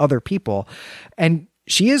hunts other people. And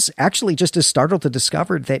she is actually just as startled to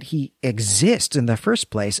discover that he exists in the first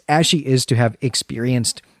place as she is to have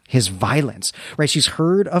experienced his violence, right? She's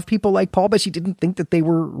heard of people like Paul, but she didn't think that they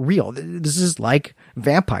were real. This is like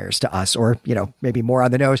vampires to us, or, maybe more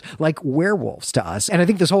on the nose, like werewolves to us. And I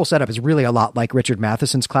think this whole setup is really a lot like Richard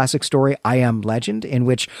Matheson's classic story, I Am Legend, in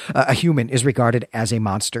which a human is regarded as a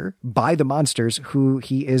monster by the monsters who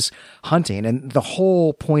he is hunting. And the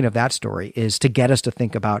whole point of that story is to get us to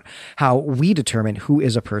think about how we determine who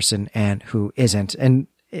is a person and who isn't. And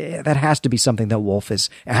that has to be something that Wolf is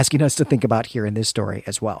asking us to think about here in this story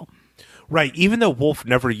as well. Right. Even though Wolf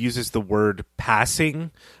never uses the word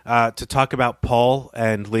passing to talk about Paul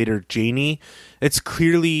and later Janie, it's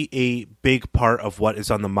clearly a big part of what is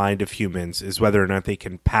on the mind of humans is whether or not they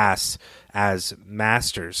can pass as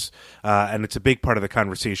masters. And it's a big part of the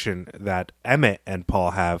conversation that Emmett and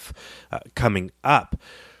Paul have coming up.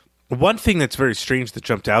 One thing that's very strange that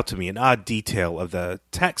jumped out to me, an odd detail of the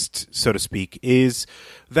text, so to speak, is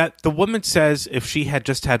that the woman says if she had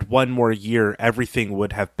just had one more year, everything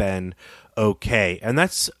would have been okay. And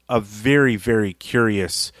that's a very, very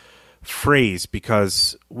curious phrase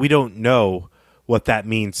because we don't know what that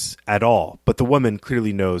means at all. But the woman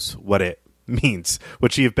clearly knows what it means.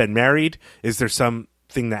 Would she have been married? Is there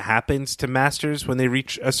something that happens to masters when they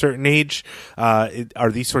reach a certain age? Are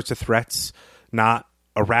these sorts of threats not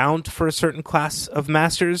around for a certain class of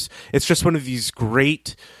masters? It's just one of these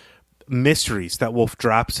great mysteries that Wolf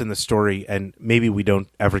drops in the story, and maybe we don't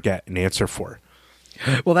ever get an answer for.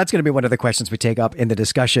 Well, that's going to be one of the questions we take up in the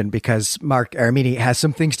discussion because Mark Aramini has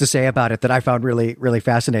some things to say about it that I found really, really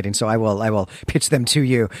fascinating. So I will pitch them to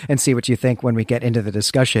you and see what you think when we get into the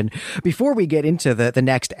discussion. Before we get into the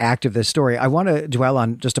next act of this story, I want to dwell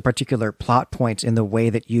on just a particular plot point in the way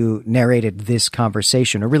that you narrated this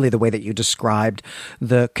conversation, or really the way that you described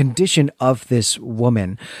the condition of this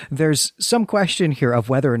woman. There's some question here of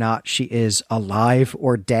whether or not she is alive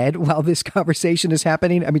or dead while this conversation is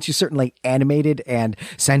happening. I mean, she's certainly animated and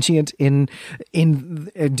sentient in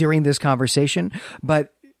during this conversation,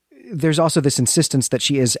 but there's also this insistence that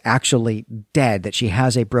she is actually dead, that she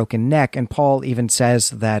has a broken neck. And Paul even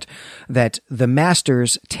says that the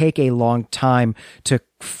masters take a long time to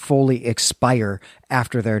fully expire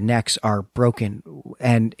after their necks are broken.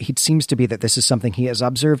 And it seems to be that this is something he has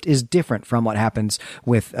observed is different from what happens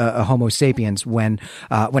with a Homo sapiens when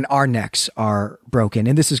our necks are broken.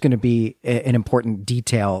 And this is going to be an important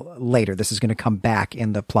detail later. This is going to come back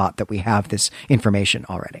in the plot that we have this information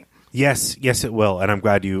already. Yes, it will. And I'm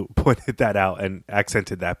glad you pointed that out and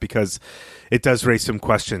accented that, because it does raise some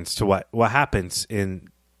questions to what happens in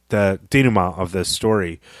the denouement of this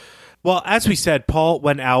story. Well, as we said, Paul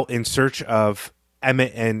went out in search of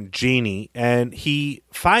Emmett and Janie, and he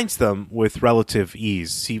finds them with relative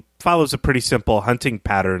ease. He follows a pretty simple hunting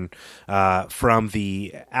pattern from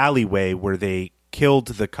the alleyway where they killed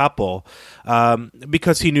the couple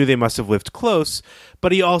because he knew they must have lived close,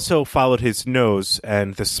 but he also followed his nose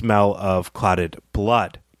and the smell of clotted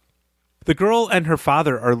blood. The girl and her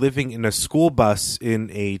father are living in a school bus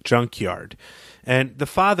in a junkyard, and the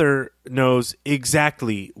father knows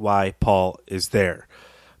exactly why Paul is there.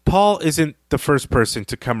 Paul isn't the first person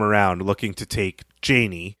to come around looking to take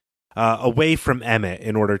Janie away from Emmett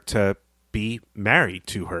in order to be married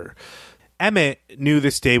to her. Emmett knew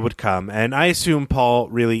this day would come, and I assume Paul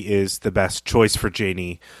really is the best choice for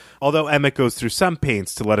Janie, although Emmett goes through some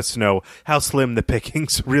pains to let us know how slim the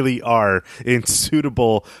pickings really are in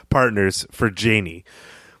suitable partners for Janie.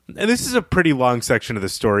 And this is a pretty long section of the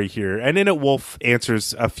story here, and in it Wolf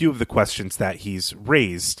answers a few of the questions that he's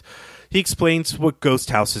raised. He explains what ghost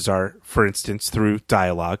houses are, for instance, through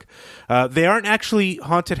dialogue. They aren't actually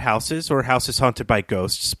haunted houses or houses haunted by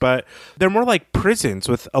ghosts, but they're more like prisons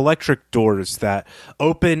with electric doors that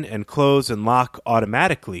open and close and lock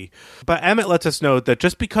automatically. But Emmett lets us know that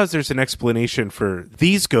just because there's an explanation for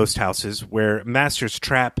these ghost houses where masters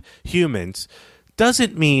trap humans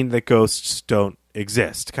doesn't mean that ghosts don't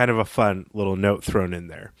exist. Kind of a fun little note thrown in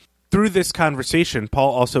there. Through this conversation,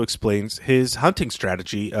 Paul also explains his hunting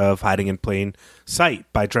strategy of hiding in plain sight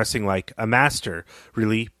by dressing like a master,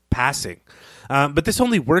 really passing. But this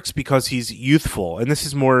only works because he's youthful, and this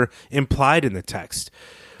is more implied in the text.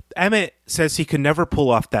 Emmett says he can never pull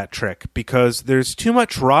off that trick because there's too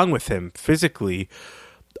much wrong with him physically,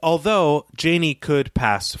 although Janie could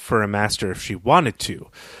pass for a master if she wanted to.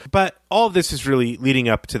 But all of this is really leading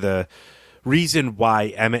up to the reason why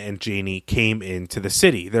Emmett and Janie came into the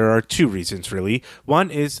city. There are two reasons, really. One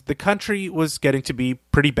is the country was getting to be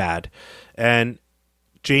pretty bad, and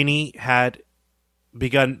Janie had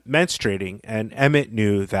begun menstruating, and Emmett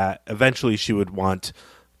knew that eventually she would want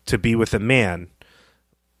to be with a man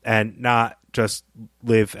and not just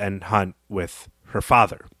live and hunt with her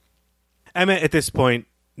father. Emmett, at this point,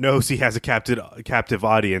 knows he has a captive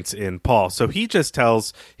audience in Paul, so he just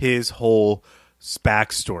tells his whole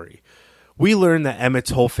backstory. We learn that Emmett's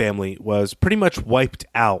whole family was pretty much wiped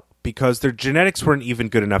out because their genetics weren't even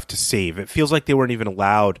good enough to save. It feels like they weren't even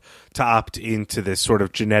allowed to opt into this sort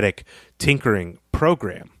of genetic tinkering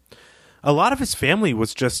program. A lot of his family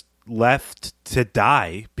was just left to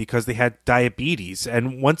die because they had diabetes.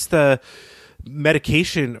 And once the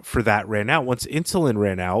medication for that ran out, once insulin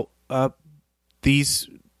ran out, these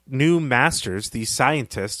new masters, these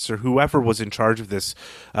scientists, or whoever was in charge of this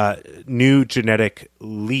new genetic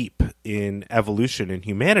leap in evolution in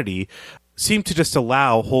humanity, seemed to just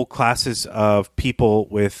allow whole classes of people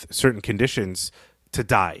with certain conditions to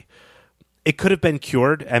die. It could have been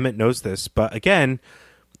cured. Emmett knows this, but again,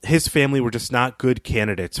 his family were just not good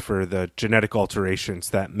candidates for the genetic alterations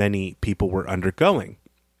that many people were undergoing.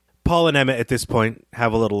 Paul and Emmett at this point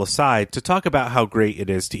have a little aside to talk about how great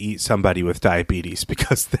it is to eat somebody with diabetes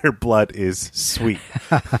because their blood is sweet.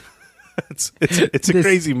 It's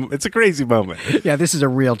a crazy moment. Yeah, this is a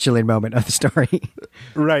real chilling moment of the story.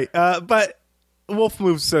 Right. But Wolf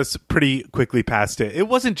moves us pretty quickly past it. It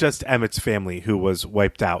wasn't just Emmett's family who was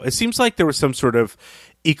wiped out. It seems like there was some sort of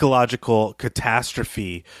ecological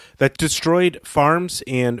catastrophe that destroyed farms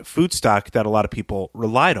and food stock that a lot of people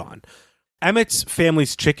relied on. Emmett's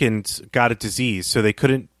family's chickens got a disease, so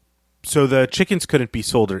the chickens couldn't be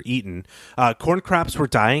sold or eaten. Corn crops were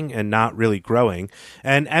dying and not really growing,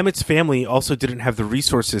 and Emmett's family also didn't have the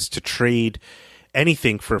resources to trade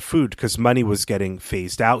anything for food because money was getting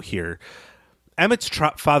phased out here. Emmett's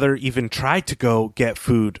father even tried to go get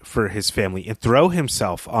food for his family and throw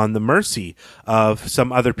himself on the mercy of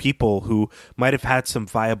some other people who might have had some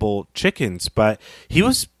viable chickens, but he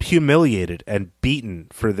was humiliated and beaten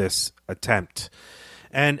for this attempt.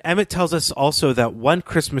 And Emmett tells us also that one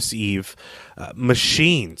Christmas Eve,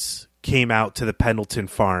 machines came out to the Pendleton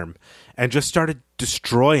farm and just started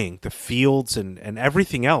destroying the fields and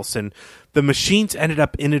everything else. And the machines ended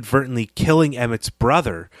up inadvertently killing Emmett's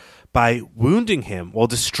brother by wounding him while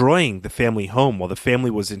destroying the family home while the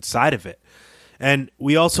family was inside of it. And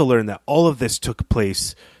we also learned that all of this took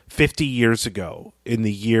place 50 years ago in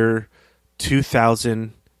the year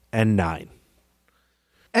 2009.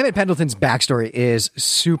 Emmett Pendleton's backstory is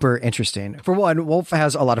super interesting. For one, Wolf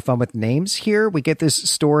has a lot of fun with names here. We get this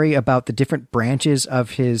story about the different branches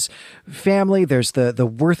of his family. There's the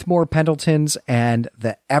Worthmore Pendletons and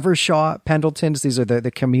the Evershaw Pendletons. These are the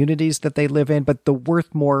communities that they live in, but the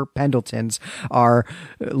Worthmore Pendletons are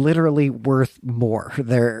literally worth more.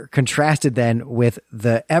 They're contrasted then with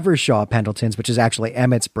the Evershaw Pendletons, which is actually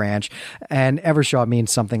Emmett's branch. And Evershaw means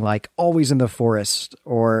something like always in the forest,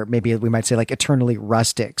 or maybe we might say like eternally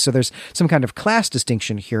rustic. So there's some kind of class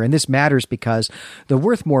distinction here. And this matters because the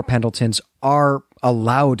Worthmore Pendletons are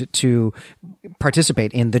allowed to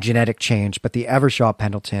participate in the genetic change, but the Evershaw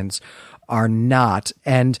Pendletons are not.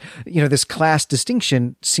 And, this class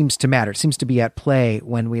distinction seems to matter. It seems to be at play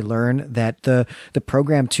when we learn that the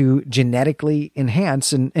program to genetically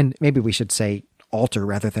enhance, and maybe we should say alter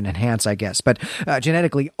rather than enhance, I guess, but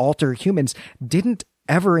genetically alter humans didn't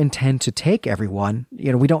ever intend to take everyone.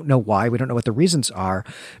 We don't know why. We don't know what the reasons are,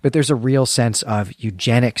 but there's a real sense of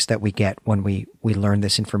eugenics that we get when we learn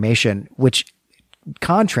this information, which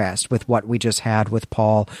contrasts with what we just had with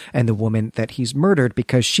Paul and the woman that he's murdered,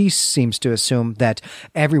 because she seems to assume that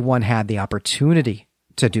everyone had the opportunity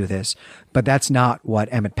to do this, but that's not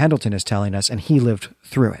what Emmett Pendleton is telling us, and he lived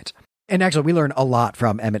through it. And actually, we learn a lot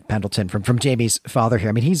from Emmett Pendleton, from Jamie's father here.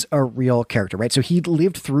 I mean, he's a real character, right? So he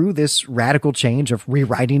lived through this radical change of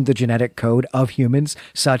rewriting the genetic code of humans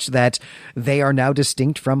such that they are now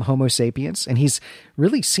distinct from Homo sapiens. And he's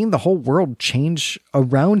really seen the whole world change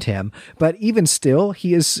around him. But even still,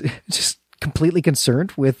 he is just completely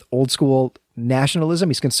concerned with old school nationalism.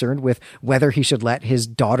 He's concerned with whether he should let his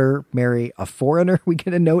daughter marry a foreigner. We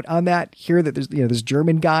get a note on that here that there's, this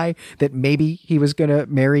German guy that maybe he was going to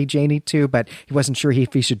marry Janie to, but he wasn't sure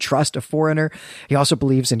if he should trust a foreigner. He also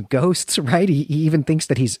believes in ghosts, right? He even thinks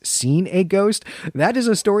that he's seen a ghost. That is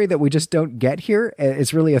a story that we just don't get here.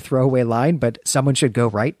 It's really a throwaway line, but someone should go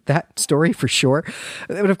write that story for sure.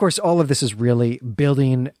 But of course, all of this is really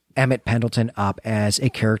building Emmett Pendleton up as a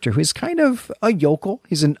character who is kind of a yokel.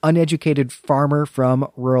 He's an uneducated farmer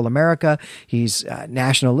from rural America. He's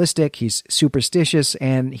nationalistic, he's superstitious,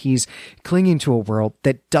 and he's clinging to a world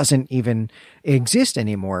that doesn't even exist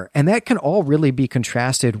anymore. And that can all really be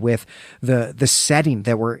contrasted with the setting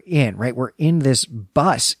that we're in, right? We're in this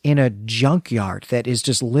bus in a junkyard that is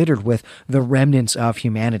just littered with the remnants of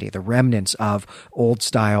humanity, the remnants of old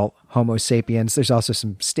style Homo sapiens. There's also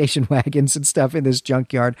some station wagons and stuff in this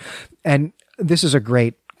junkyard. And this is a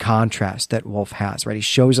great contrast that Wolf has, right? He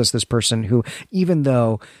shows us this person who, even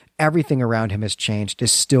though everything around him has changed,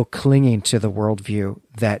 is still clinging to the worldview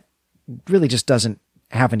that really just doesn't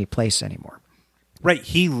have any place anymore. Right.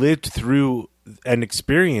 He lived through and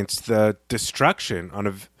experienced the destruction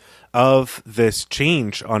of this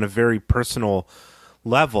change on a very personal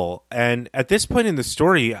level. And at this point in the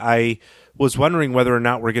story, I was wondering whether or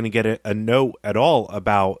not we're going to get a note at all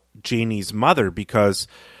about Janie's mother, because,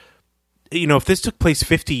 if this took place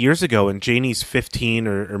 50 years ago and Janie's 15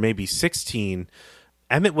 or maybe 16,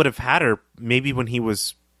 Emmett would have had her maybe when he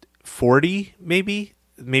was 40, maybe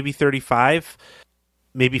 35,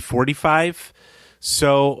 maybe 45.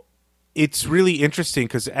 So it's really interesting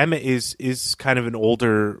because Emmett is kind of an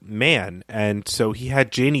older man, and so he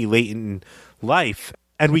had Janie late in life.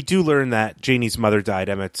 And we do learn that Janie's mother died,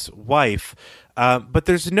 Emmett's wife, but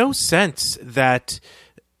there's no sense that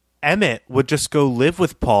Emmett would just go live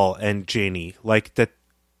with Paul and Janie, like that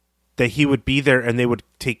he would be there and they would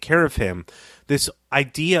take care of him. This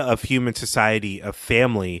idea of human society, of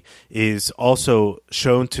family, is also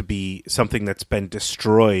shown to be something that's been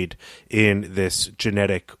destroyed in this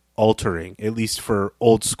genetic altering, at least for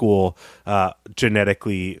old school Homo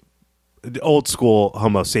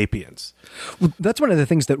sapiens. Well, that's one of the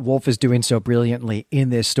things that Wolf is doing so brilliantly in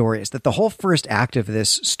this story, is that the whole first act of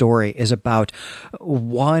this story is about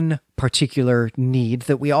one particular need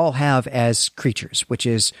that we all have as creatures, which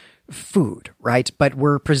is food, right? But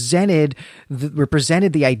we're presented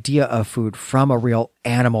the idea of food from a real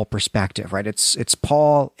animal perspective, right? It's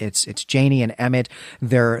Paul, it's Janie and Emmett.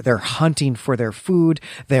 They're hunting for their food.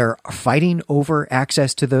 They're fighting over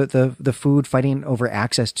access to the food, fighting over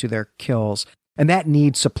access to their kills. And that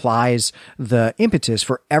need supplies the impetus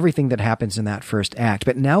for everything that happens in that first act.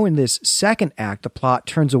 But now in this second act, the plot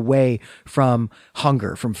turns away from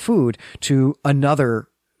hunger, from food, to another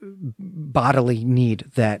bodily need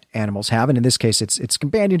that animals have. And in this case, it's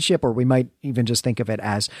companionship, or we might even just think of it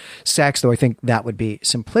as sex, though I think that would be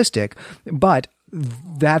simplistic. But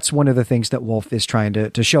that's one of the things that Wolf is trying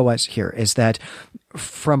to show us here, is that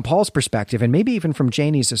from Paul's perspective, and maybe even from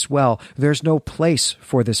Janie's as well, there's no place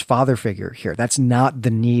for this father figure here. That's not the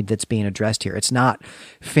need that's being addressed here. It's not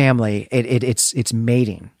family. It's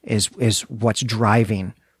mating is what's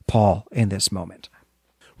driving Paul in this moment.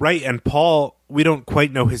 Right. And Paul, we don't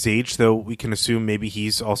quite know his age, though we can assume maybe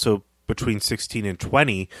he's also between 16 and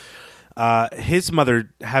 20. His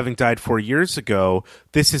mother having died 4 years ago,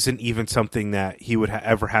 this isn't even something that he would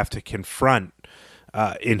ever have to confront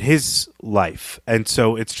in his life. And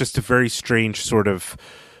so it's just a very strange sort of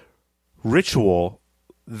ritual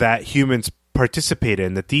that humans participate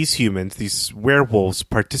in, that these humans, these werewolves,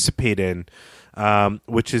 participate in,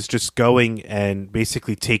 which is just going and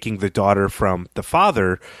basically taking the daughter from the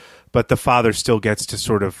father, but the father still gets to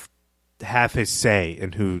sort of have his say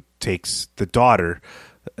in who takes the daughter.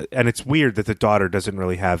 And it's weird that the daughter doesn't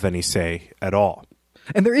really have any say at all.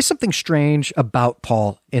 And there is something strange about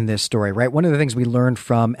Paul in this story, right? One of the things we learned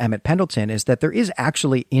from Emmett Pendleton is that there is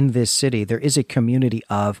actually in this city, there is a community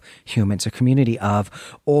of humans, a community of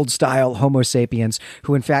old style Homo sapiens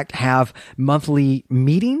who in fact have monthly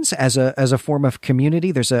meetings as a form of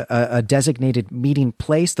community. There's a designated meeting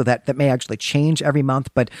place, though that may actually change every month,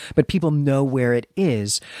 but people know where it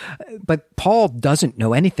is. But Paul doesn't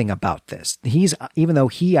know anything about this. Even though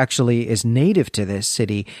he actually is native to this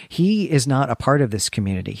city, he is not a part of this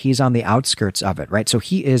community. He's on the outskirts of it, right? So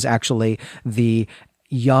he is actually the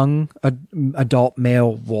young adult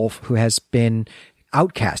male wolf who has been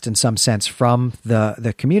outcast in some sense from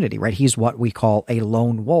the community, right? He's what we call a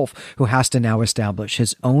lone wolf who has to now establish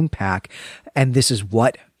his own pack. And this is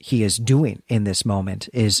what he is doing in this moment,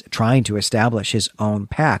 is trying to establish his own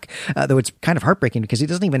pack. Though it's kind of heartbreaking because he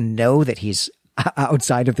doesn't even know that he's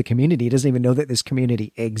outside of the community. He doesn't even know that this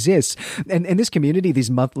community exists. And this community, these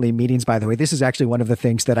monthly meetings, by the way, this is actually one of the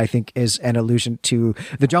things that I think is an allusion to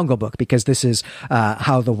the Jungle Book, because this is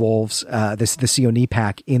how the wolves, the Sioni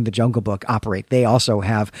pack in the Jungle Book operate. They also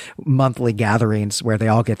have monthly gatherings where they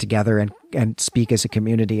all get together and speak as a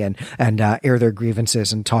community and air their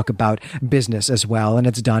grievances and talk about business as well. And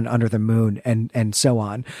it's done under the moon and so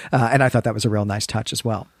on. And I thought that was a real nice touch as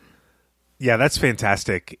well. Yeah, that's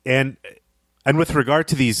fantastic. And with regard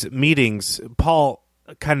to these meetings, Paul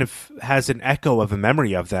kind of has an echo of a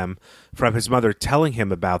memory of them from his mother telling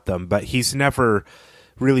him about them, but he's never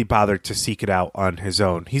really bothered to seek it out on his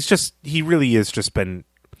own. He really has just been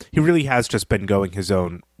going his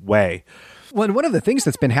own way. Well, and one of the things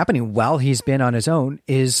that's been happening while he's been on his own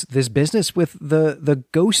is this business with the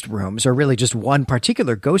ghost rooms, or really just one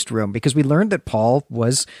particular ghost room, because we learned that Paul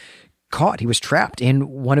was caught. He was trapped in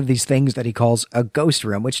one of these things that he calls a ghost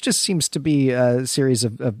room, which just seems to be a series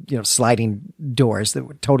of sliding doors that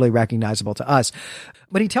were totally recognizable to us.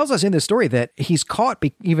 But he tells us in this story that he's caught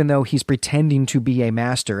even though he's pretending to be a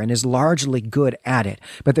master and is largely good at it.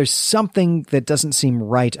 But there's something that doesn't seem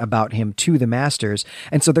right about him to the masters.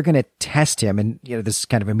 And so they're going to test him. And, this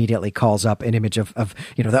kind of immediately calls up an image of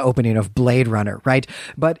the opening of Blade Runner, right?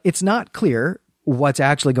 But it's not clear what's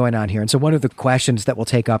actually going on here. And so one of the questions that we'll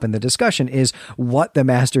take up in the discussion is what the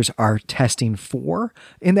masters are testing for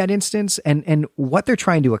in that instance, and what they're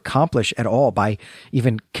trying to accomplish at all by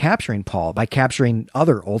even capturing Paul, by capturing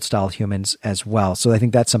other old style humans as well. So I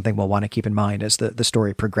think that's something we'll want to keep in mind as the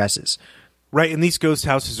story progresses. Right, and these ghost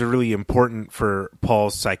houses are really important for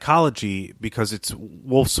Paul's psychology because it's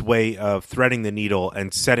Wolf's way of threading the needle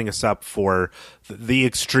and setting us up for the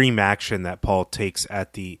extreme action that Paul takes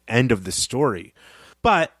at the end of the story.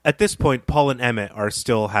 But at this point, Paul and Emmett are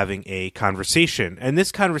still having a conversation, and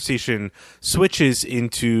this conversation switches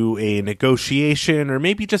into a negotiation or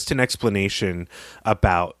maybe just an explanation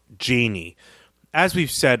about Janie. As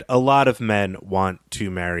we've said, a lot of men want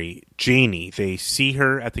to marry Janie. They see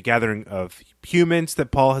her at the gathering of humans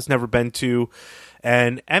that Paul has never been to,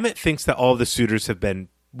 and Emmett thinks that all of the suitors have been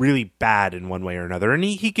really bad in one way or another, and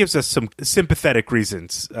he gives us some sympathetic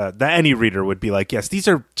reasons that any reader would be like, yes, these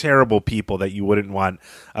are terrible people that you wouldn't want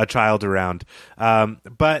a child around.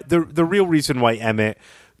 But the real reason why Emmett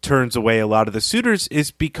turns away a lot of the suitors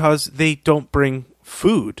is because they don't bring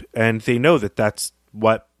food, and they know that that's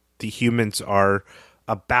what the humans are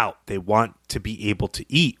about. They want to be able to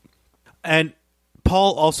eat. And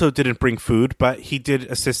Paul also didn't bring food, but he did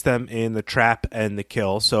assist them in the trap and the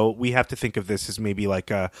kill. So we have to think of this as maybe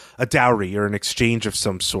like a dowry or an exchange of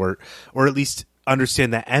some sort, or at least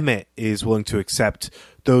understand that Emmett is willing to accept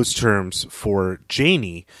those terms for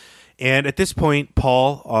Janie. And at this point,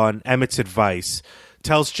 Paul, on Emmett's advice,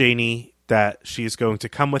 tells Janie that she is going to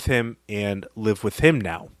come with him and live with him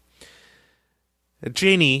now.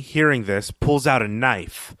 Janie, hearing this, pulls out a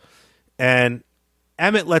knife, and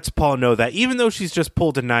Emmett lets Paul know that even though she's just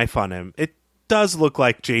pulled a knife on him, it does look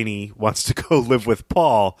like Janie wants to go live with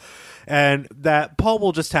Paul, and that Paul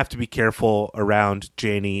will just have to be careful around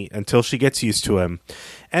Janie until she gets used to him.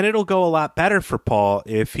 And it'll go a lot better for Paul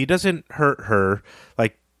if he doesn't hurt her,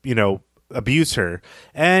 like, abuse her.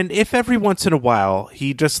 And if every once in a while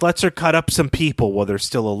he just lets her cut up some people while they're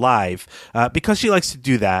still alive, because she likes to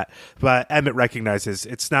do that. But Emmett recognizes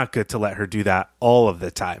it's not good to let her do that all of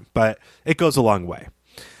the time, but it goes a long way.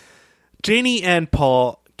 Janie and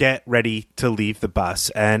Paul get ready to leave the bus,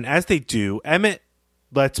 and as they do, Emmett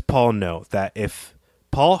lets Paul know that if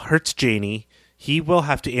Paul hurts Janie, he will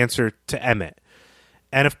have to answer to Emmett.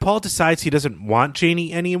 And if Paul decides he doesn't want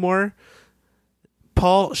Janie anymore,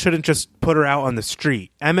 Paul shouldn't just put her out on the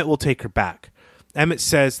street. Emmett will take her back. Emmett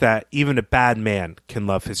says that even a bad man can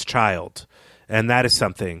love his child, and that is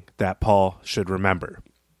something that Paul should remember.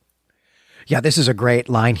 Yeah, this is a great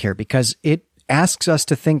line here because it asks us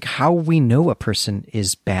to think how we know a person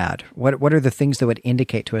is bad. What are the things that would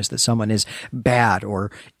indicate to us that someone is bad or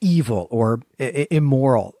evil or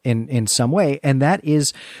immoral in some way? And that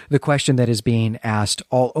is the question that is being asked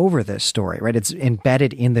all over this story, right? It's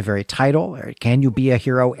embedded in the very title. Can you be a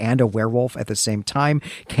hero and a werewolf at the same time?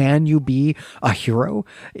 Can you be a hero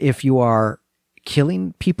if you are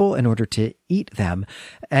killing people in order to eat them?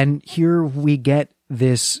 And here we get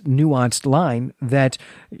this nuanced line that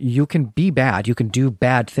you can be bad, you can do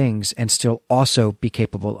bad things and still also be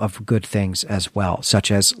capable of good things as well, such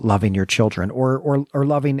as loving your children or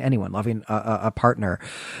loving anyone, loving a partner.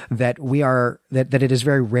 That it is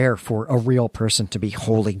very rare for a real person to be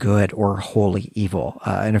wholly good or wholly evil.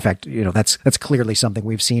 And in fact, that's clearly something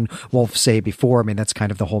we've seen Wolf say before. I mean, that's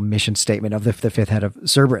kind of the whole mission statement of the fifth head of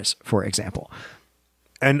Cerberus, for example.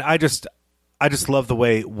 And I just love the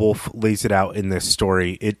way Wolf lays it out in this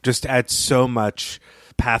story. It just adds so much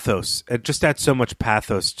pathos. It just adds so much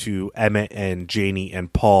pathos to Emmett and Janie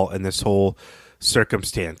and Paul and this whole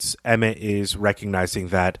circumstance. Emmett is recognizing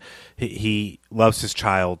that he loves his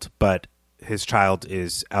child, but his child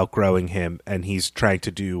is outgrowing him, and he's trying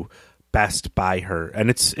to do best by her.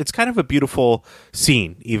 And it's kind of a beautiful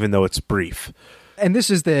scene, even though it's brief. And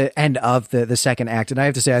this is the end of the second act. And I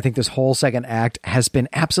have to say, I think this whole second act has been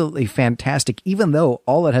absolutely fantastic, even though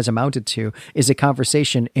all it has amounted to is a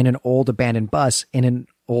conversation in an old abandoned bus in an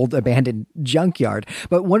old abandoned junkyard.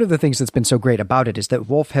 But one of the things that's been so great about it is that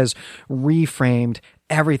Wolf has reframed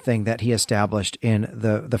everything that he established in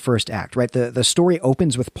the first act, right? The story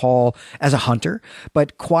opens with Paul as a hunter,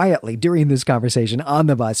 but quietly during this conversation on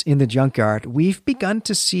the bus in the junkyard, we've begun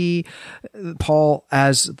to see Paul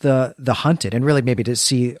as the hunted, and really maybe to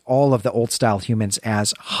see all of the old style humans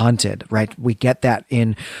as hunted, right? We get that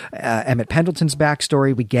in Emmett Pendleton's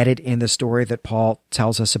backstory. We get it in the story that Paul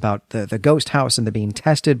tells us about the ghost house and the being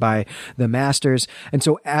tested by the masters. And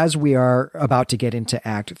so as we are about to get into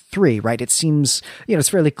Act 3, right, it seems, it's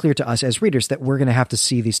fairly clear to us as readers that we're going to have to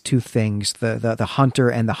see these two things, the hunter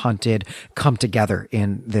and the hunted, come together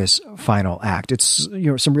in this final act. It's,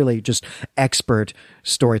 some really just expert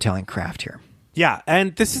storytelling craft here. Yeah,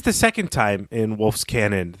 and this is the second time in Wolf's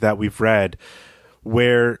canon that we've read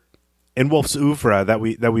where, in Wolf's oeuvre that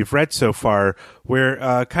we've read so far, where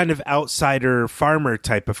a kind of outsider farmer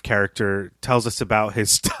type of character tells us about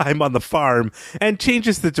his time on the farm and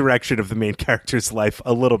changes the direction of the main character's life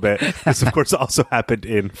a little bit. This, of course, also happened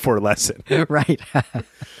in For Lesson. Right.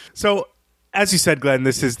 So, as you said, Glenn,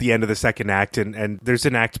 this is the end of the second act, and there's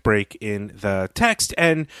an act break in the text,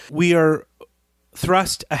 and we are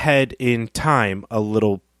thrust ahead in time a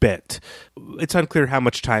little bit. It's unclear how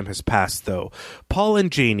much time has passed, though. Paul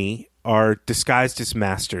and Janie are disguised as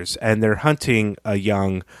masters, and they're hunting a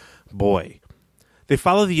young boy. They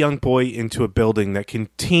follow the young boy into a building that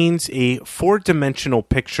contains a 4-dimensional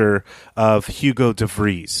picture of Hugo de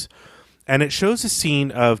Vries. And it shows a scene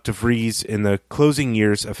of de Vries in the closing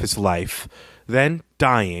years of his life, then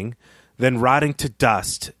dying, then rotting to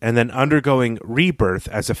dust, and then undergoing rebirth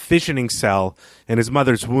as a fissioning cell in his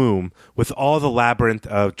mother's womb with all the labyrinth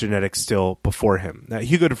of genetics still before him. Now,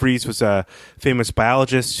 Hugo de Vries was a famous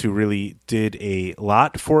biologist who really did a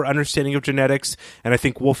lot for understanding of genetics, and I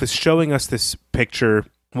think Wolf is showing us this picture.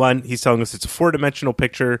 One, he's telling us it's a 4-dimensional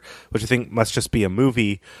picture, which I think must just be a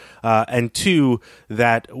movie. And two,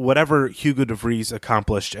 that whatever Hugo de Vries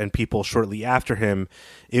accomplished and people shortly after him,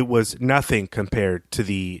 it was nothing compared to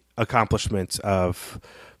the accomplishments of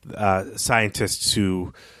scientists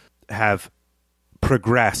who have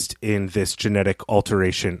progressed in this genetic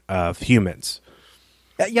alteration of humans.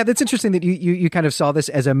 Yeah, that's interesting that you kind of saw this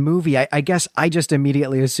as a movie. I guess I just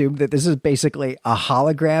immediately assumed that this is basically a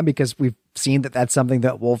hologram because we've seen that that's something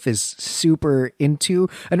that Wolf is super into.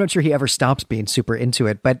 I'm not sure he ever stops being super into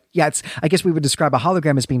it, but yeah, I guess we would describe a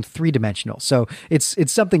hologram as being three-dimensional. So it's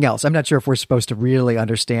something else. I'm not sure if we're supposed to really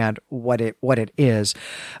understand what it is.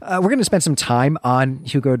 We're going to spend some time on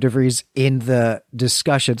Hugo de Vries in the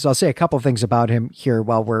discussion. So I'll say a couple of things about him here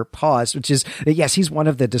while we're paused, which is that yes, he's one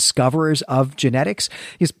of the discoverers of genetics.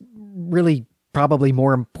 He's really probably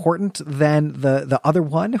more important than the other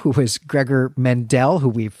one, who was Gregor Mendel, who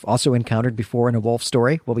we've also encountered before in a Wolf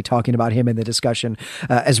story. We'll be talking about him in the discussion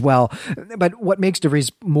as well. But what makes de Vries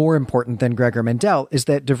more important than Gregor Mendel is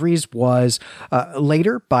that de Vries was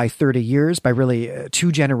later by 30 years, by really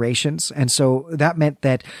 2 generations. And so that meant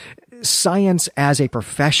that science as a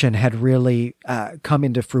profession had really come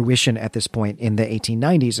into fruition at this point in the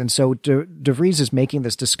 1890s. And so de Vries is making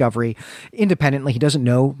this discovery independently. He doesn't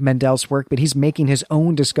know Mendel's work, but he's making his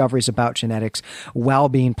own discoveries about genetics while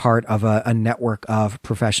being part of a network of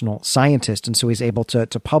professional scientists. And so he's able to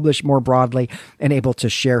publish more broadly and able to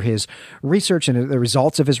share his research and the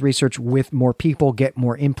results of his research with more people, get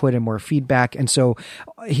more input and more feedback. And so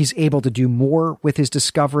he's able to do more with his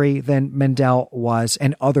discovery than Mendel was,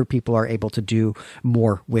 and other people are able to do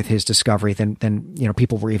more with his discovery than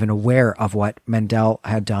people were even aware of what Mendel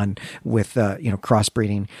had done with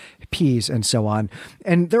crossbreeding peas and so on.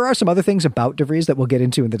 And there are some other things about de Vries that we'll get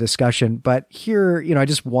into in the discussion, but here, I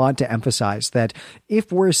just want to emphasize that if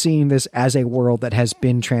we're seeing this as a world that has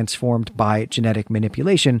been transformed by genetic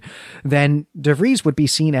manipulation, then de Vries would be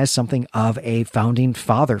seen as something of a founding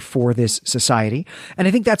father for this society. And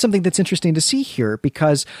I think that's something that's interesting to see here,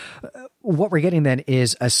 because what we're getting then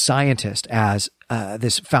is a scientist as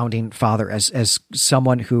this founding father, as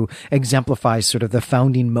someone who exemplifies sort of the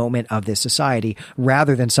founding moment of this society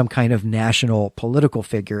rather than some kind of national political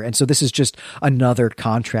figure. And so this is just another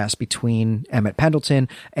contrast between Emmett Pendleton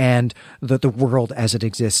and the world as it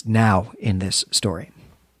exists now in this story.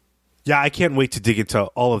 Yeah, I can't wait to dig into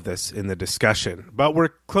all of this in the discussion. But we're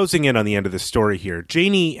closing in on the end of the story here.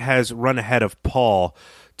 Janie has run ahead of Paul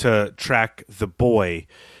to track the boy.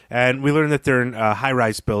 And we learn that they're in a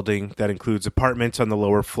high-rise building that includes apartments on the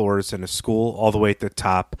lower floors and a school all the way at the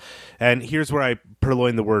top. And here's where I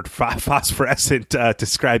purloined the word phosphorescent,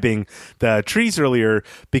 describing the trees earlier,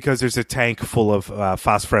 because there's a tank full of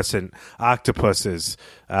phosphorescent octopuses.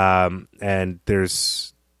 And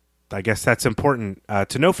I guess that's important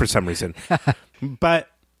to know for some reason. But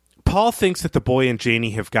Paul thinks that the boy and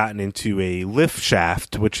Janie have gotten into a lift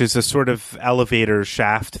shaft, which is a sort of elevator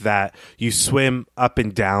shaft that you swim up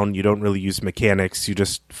and down. You don't really use mechanics. You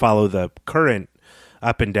just follow the current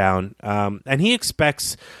up and down. And he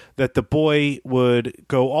expects that the boy would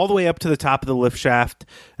go all the way up to the top of the lift shaft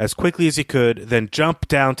as quickly as he could, then jump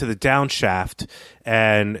down to the down shaft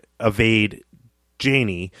and evade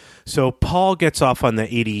Janie. So Paul gets off on the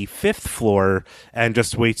 85th floor and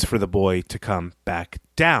just waits for the boy to come back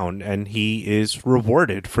down, and he is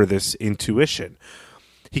rewarded for this intuition.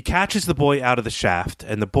 He catches the boy out of the shaft,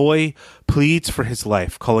 and the boy pleads for his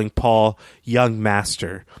life, calling Paul young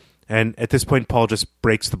master. And at this point, Paul just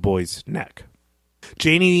breaks the boy's neck.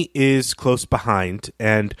 Janie is close behind,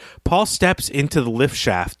 and Paul steps into the lift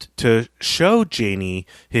shaft to show Janie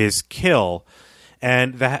his kill.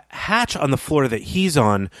 And the hatch on the floor that he's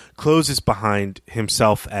on closes behind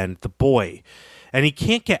himself and the boy. And he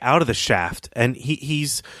can't get out of the shaft. And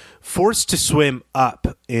he's forced to swim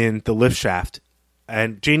up in the lift shaft.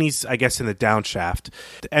 And Janie's, I guess, in the down shaft.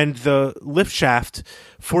 And the lift shaft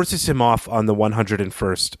forces him off on the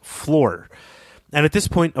 101st floor. And at this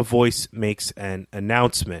point, a voice makes an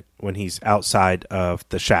announcement when he's outside of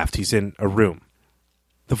the shaft. He's in a room.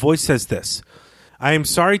 The voice says this: "I am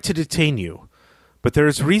sorry to detain you, but there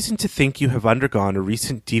is reason to think you have undergone a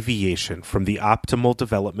recent deviation from the optimal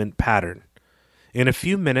development pattern. In a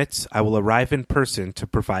few minutes, I will arrive in person to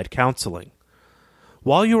provide counseling.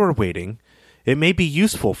 While you are waiting, it may be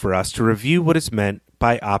useful for us to review what is meant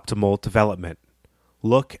by optimal development.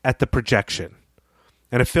 Look at the projection."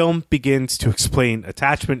 And a film begins to explain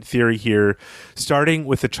attachment theory here, starting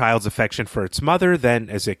with a child's affection for its mother, then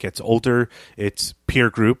as it gets older, its peer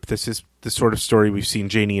group. This is the sort of story we've seen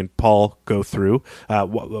Janie and Paul go through,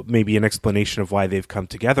 maybe an explanation of why they've come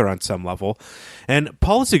together on some level. And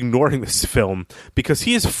Paul is ignoring this film because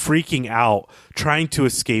he is freaking out trying to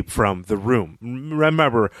escape from the room.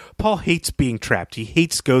 Remember, Paul hates being trapped. He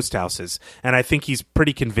hates ghost houses, and I think he's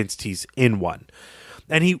pretty convinced he's in one.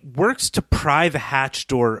 And he works to pry the hatch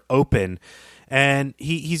door open, and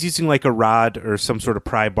he's using like a rod or some sort of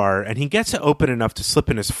pry bar, and he gets it open enough to slip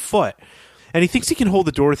in his foot. and he thinks he can hold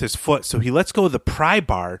the door with his foot, so he lets go of the pry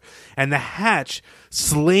bar, and the hatch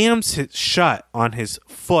slams shut on his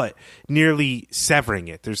foot, nearly severing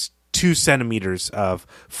it. There's 2 centimeters of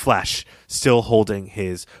flesh still holding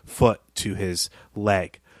his foot to his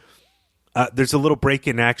leg. There's a little break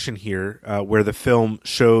in action here where the film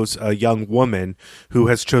shows a young woman who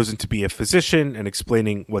has chosen to be a physician and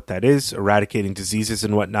explaining what that is, eradicating diseases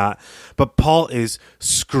and whatnot. But Paul is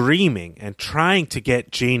screaming and trying to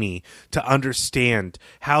get Janie to understand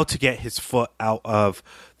how to get his foot out of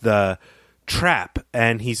the trap.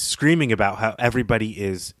 And he's screaming about how everybody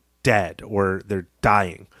is dead or they're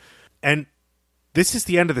dying. And this is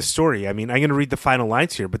the end of the story. I mean, I'm going to read the final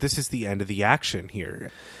lines here, but this is the end of the action here.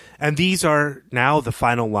 And these are now the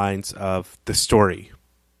final lines of the story.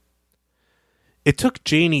 It took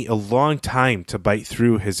Janie a long time to bite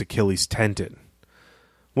through his Achilles tendon.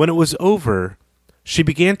 When it was over, she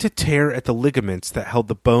began to tear at the ligaments that held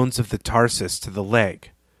the bones of the tarsus to the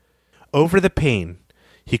leg. Over the pain,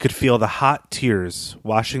 he could feel the hot tears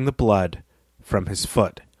washing the blood from his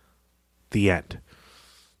foot. The end.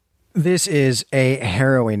 This is a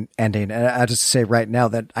harrowing ending. And I'll just say right now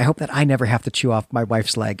that I hope that I never have to chew off my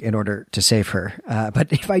wife's leg in order to save her.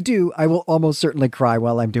 But if I do, I will almost certainly cry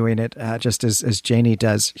while I'm doing it, just as Janie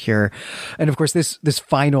does here. And of course, this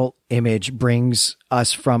final image brings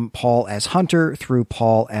us from Paul as hunter through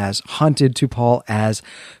Paul as hunted to Paul as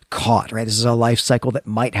caught, right? This is a life cycle that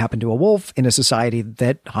might happen to a wolf in a society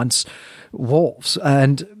that hunts wolves.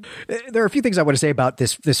 And there are a few things I want to say about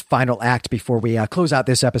this final act before we close out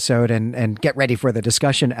this episode and get ready for the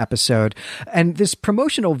discussion episode. And this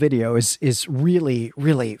promotional video is really,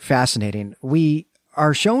 really fascinating. We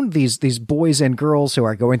are shown these boys and girls who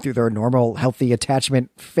are going through their normal healthy attachment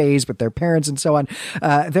phase with their parents and so on.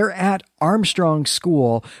 They're at Armstrong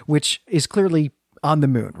School, which is clearly on the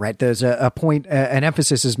moon, right? There's a point, an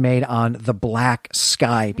emphasis is made on the black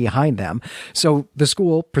sky behind them. So the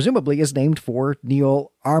school presumably is named for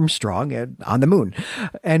Neil Armstrong on the moon.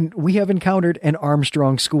 And we have encountered an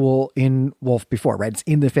Armstrong school in Wolf before, right? It's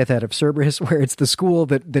in the fifth ed of Cerberus, where it's the school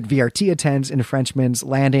that VRT attends in Frenchman's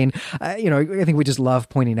Landing. I think we just love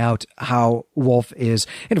pointing out how Wolf is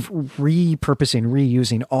kind of repurposing,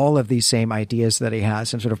 reusing all of these same ideas that he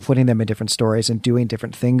has and sort of putting them in different stories and doing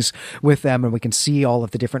different things with them. And we can see all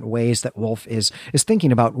of the different ways that Wolf is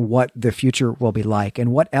thinking about what the future will be like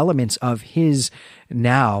and what elements of his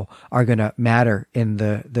now are going to matter in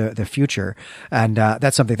the future. And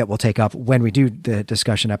that's something that we'll take up when we do the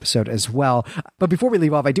discussion episode as well. But before we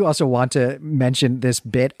leave off, I do also want to mention this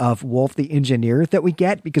bit of Wolf the engineer that we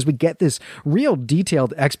get, because we get this real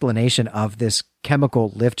detailed explanation of this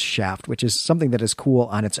chemical lift shaft, which is something that is cool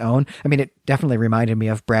on its own. I mean, it definitely reminded me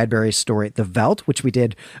of Bradbury's story, The Veldt, which we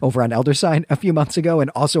did over on Elder Sign a few months ago, and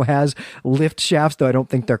also has lift shafts, though I don't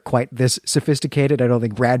think they're quite this sophisticated. I don't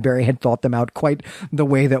think Bradbury had thought them out quite the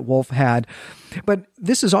way that Wolf had. But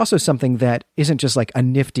this is also something that isn't just like a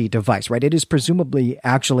nifty device, right? It is presumably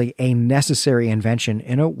actually a necessary invention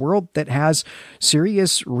in a world that has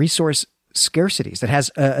serious resource scarcities, that has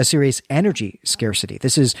a serious energy scarcity.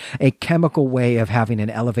 This is a chemical way of having an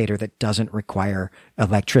elevator that doesn't require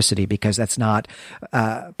electricity, because that's not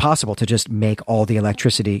possible to just make all the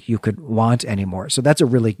electricity you could want anymore. So that's a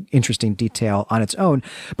really interesting detail on its own.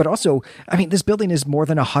 But also, I mean, this building is more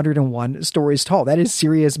than 101 stories tall. That is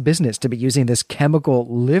serious business to be using this chemical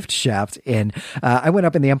lift shaft in. I went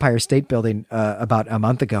up in the Empire State Building about a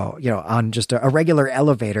month ago, on just a regular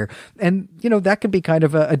elevator. And, that can be kind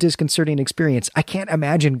of a disconcerting experience. I can't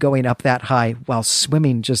imagine going up that high while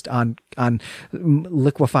swimming just on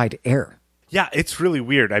liquefied air. Yeah, it's really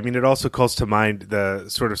weird. I mean, it also calls to mind the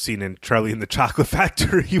sort of scene in Charlie and the Chocolate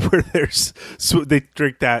Factory where they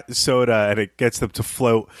drink that soda and it gets them to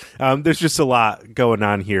float. There's just a lot going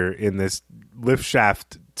on here in this lift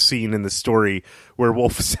shaft scene in the story where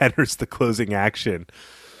Wolf centers the closing action.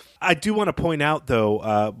 I do want to point out,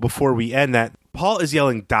 though, before we end, that Paul is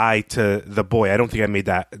yelling "die" to the boy. I don't think I made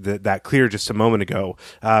that clear just a moment ago.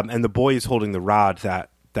 And the boy is holding the rod that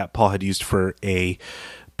Paul had used for a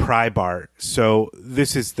pry bar. So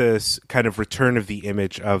this is this kind of return of the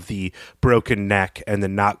image of the broken neck and the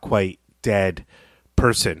not quite dead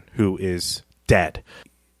person who is dead.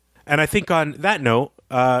 And I think on that note,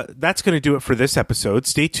 that's going to do it for this episode.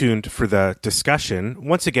 Stay tuned for the discussion.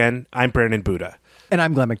 Once again, I'm Brandon Buddha. And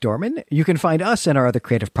I'm Glenn McDorman. You can find us and our other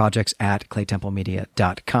creative projects at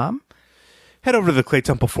claytemplemedia.com. Head over to the Clay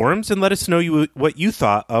Temple forums and let us know what you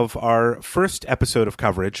thought of our first episode of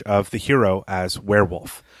coverage of the hero as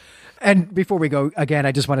Werwolf. And before we go, again,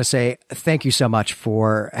 I just want to say thank you so much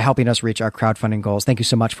for helping us reach our crowdfunding goals. Thank you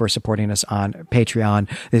so much for supporting us on Patreon.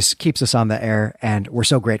 This keeps us on the air, and we're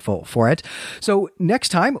so grateful for it. So next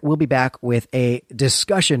time, we'll be back with a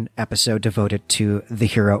discussion episode devoted to the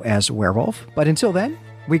hero as Werewolf. But until then,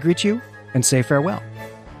 we greet you and say farewell.